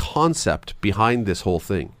to the concept behind this whole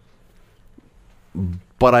thing.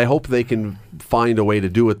 But I hope they can find a way to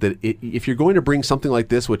do it, that if you're going to bring something like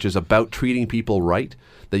this, which is about treating people right,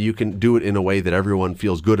 that you can do it in a way that everyone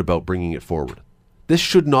feels good about bringing it forward. This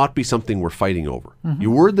should not be something we're fighting over.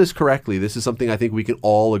 You word this correctly. This is something I think we can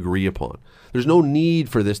all agree upon. There's no need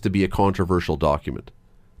for this to be a controversial document.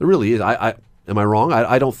 There really is. Am I wrong?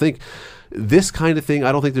 I don't think this kind of thing,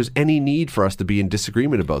 I don't think there's any need for us to be in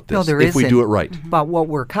disagreement about this if we do it right. But what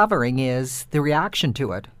we're covering is the reaction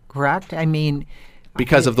to it, correct? I mean...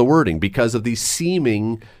 Because of the wording, because of the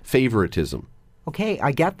seeming favoritism. Okay,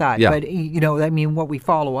 I get that. Yeah. But, what we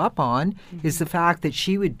follow up on is the fact that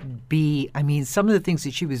she would be, some of the things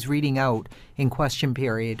that she was reading out in question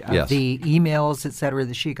period, the emails, et cetera,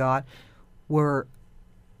 that she got were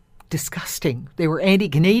disgusting. They were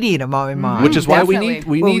anti-Canadian in my mind. Which is why we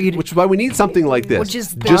need something like this. Which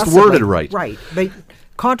is just worded right. Right. But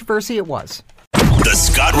controversy it was. The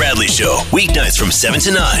Scott Radley Show, weeknights from 7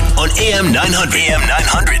 to 9 on AM 900. AM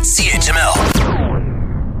 900 CHML.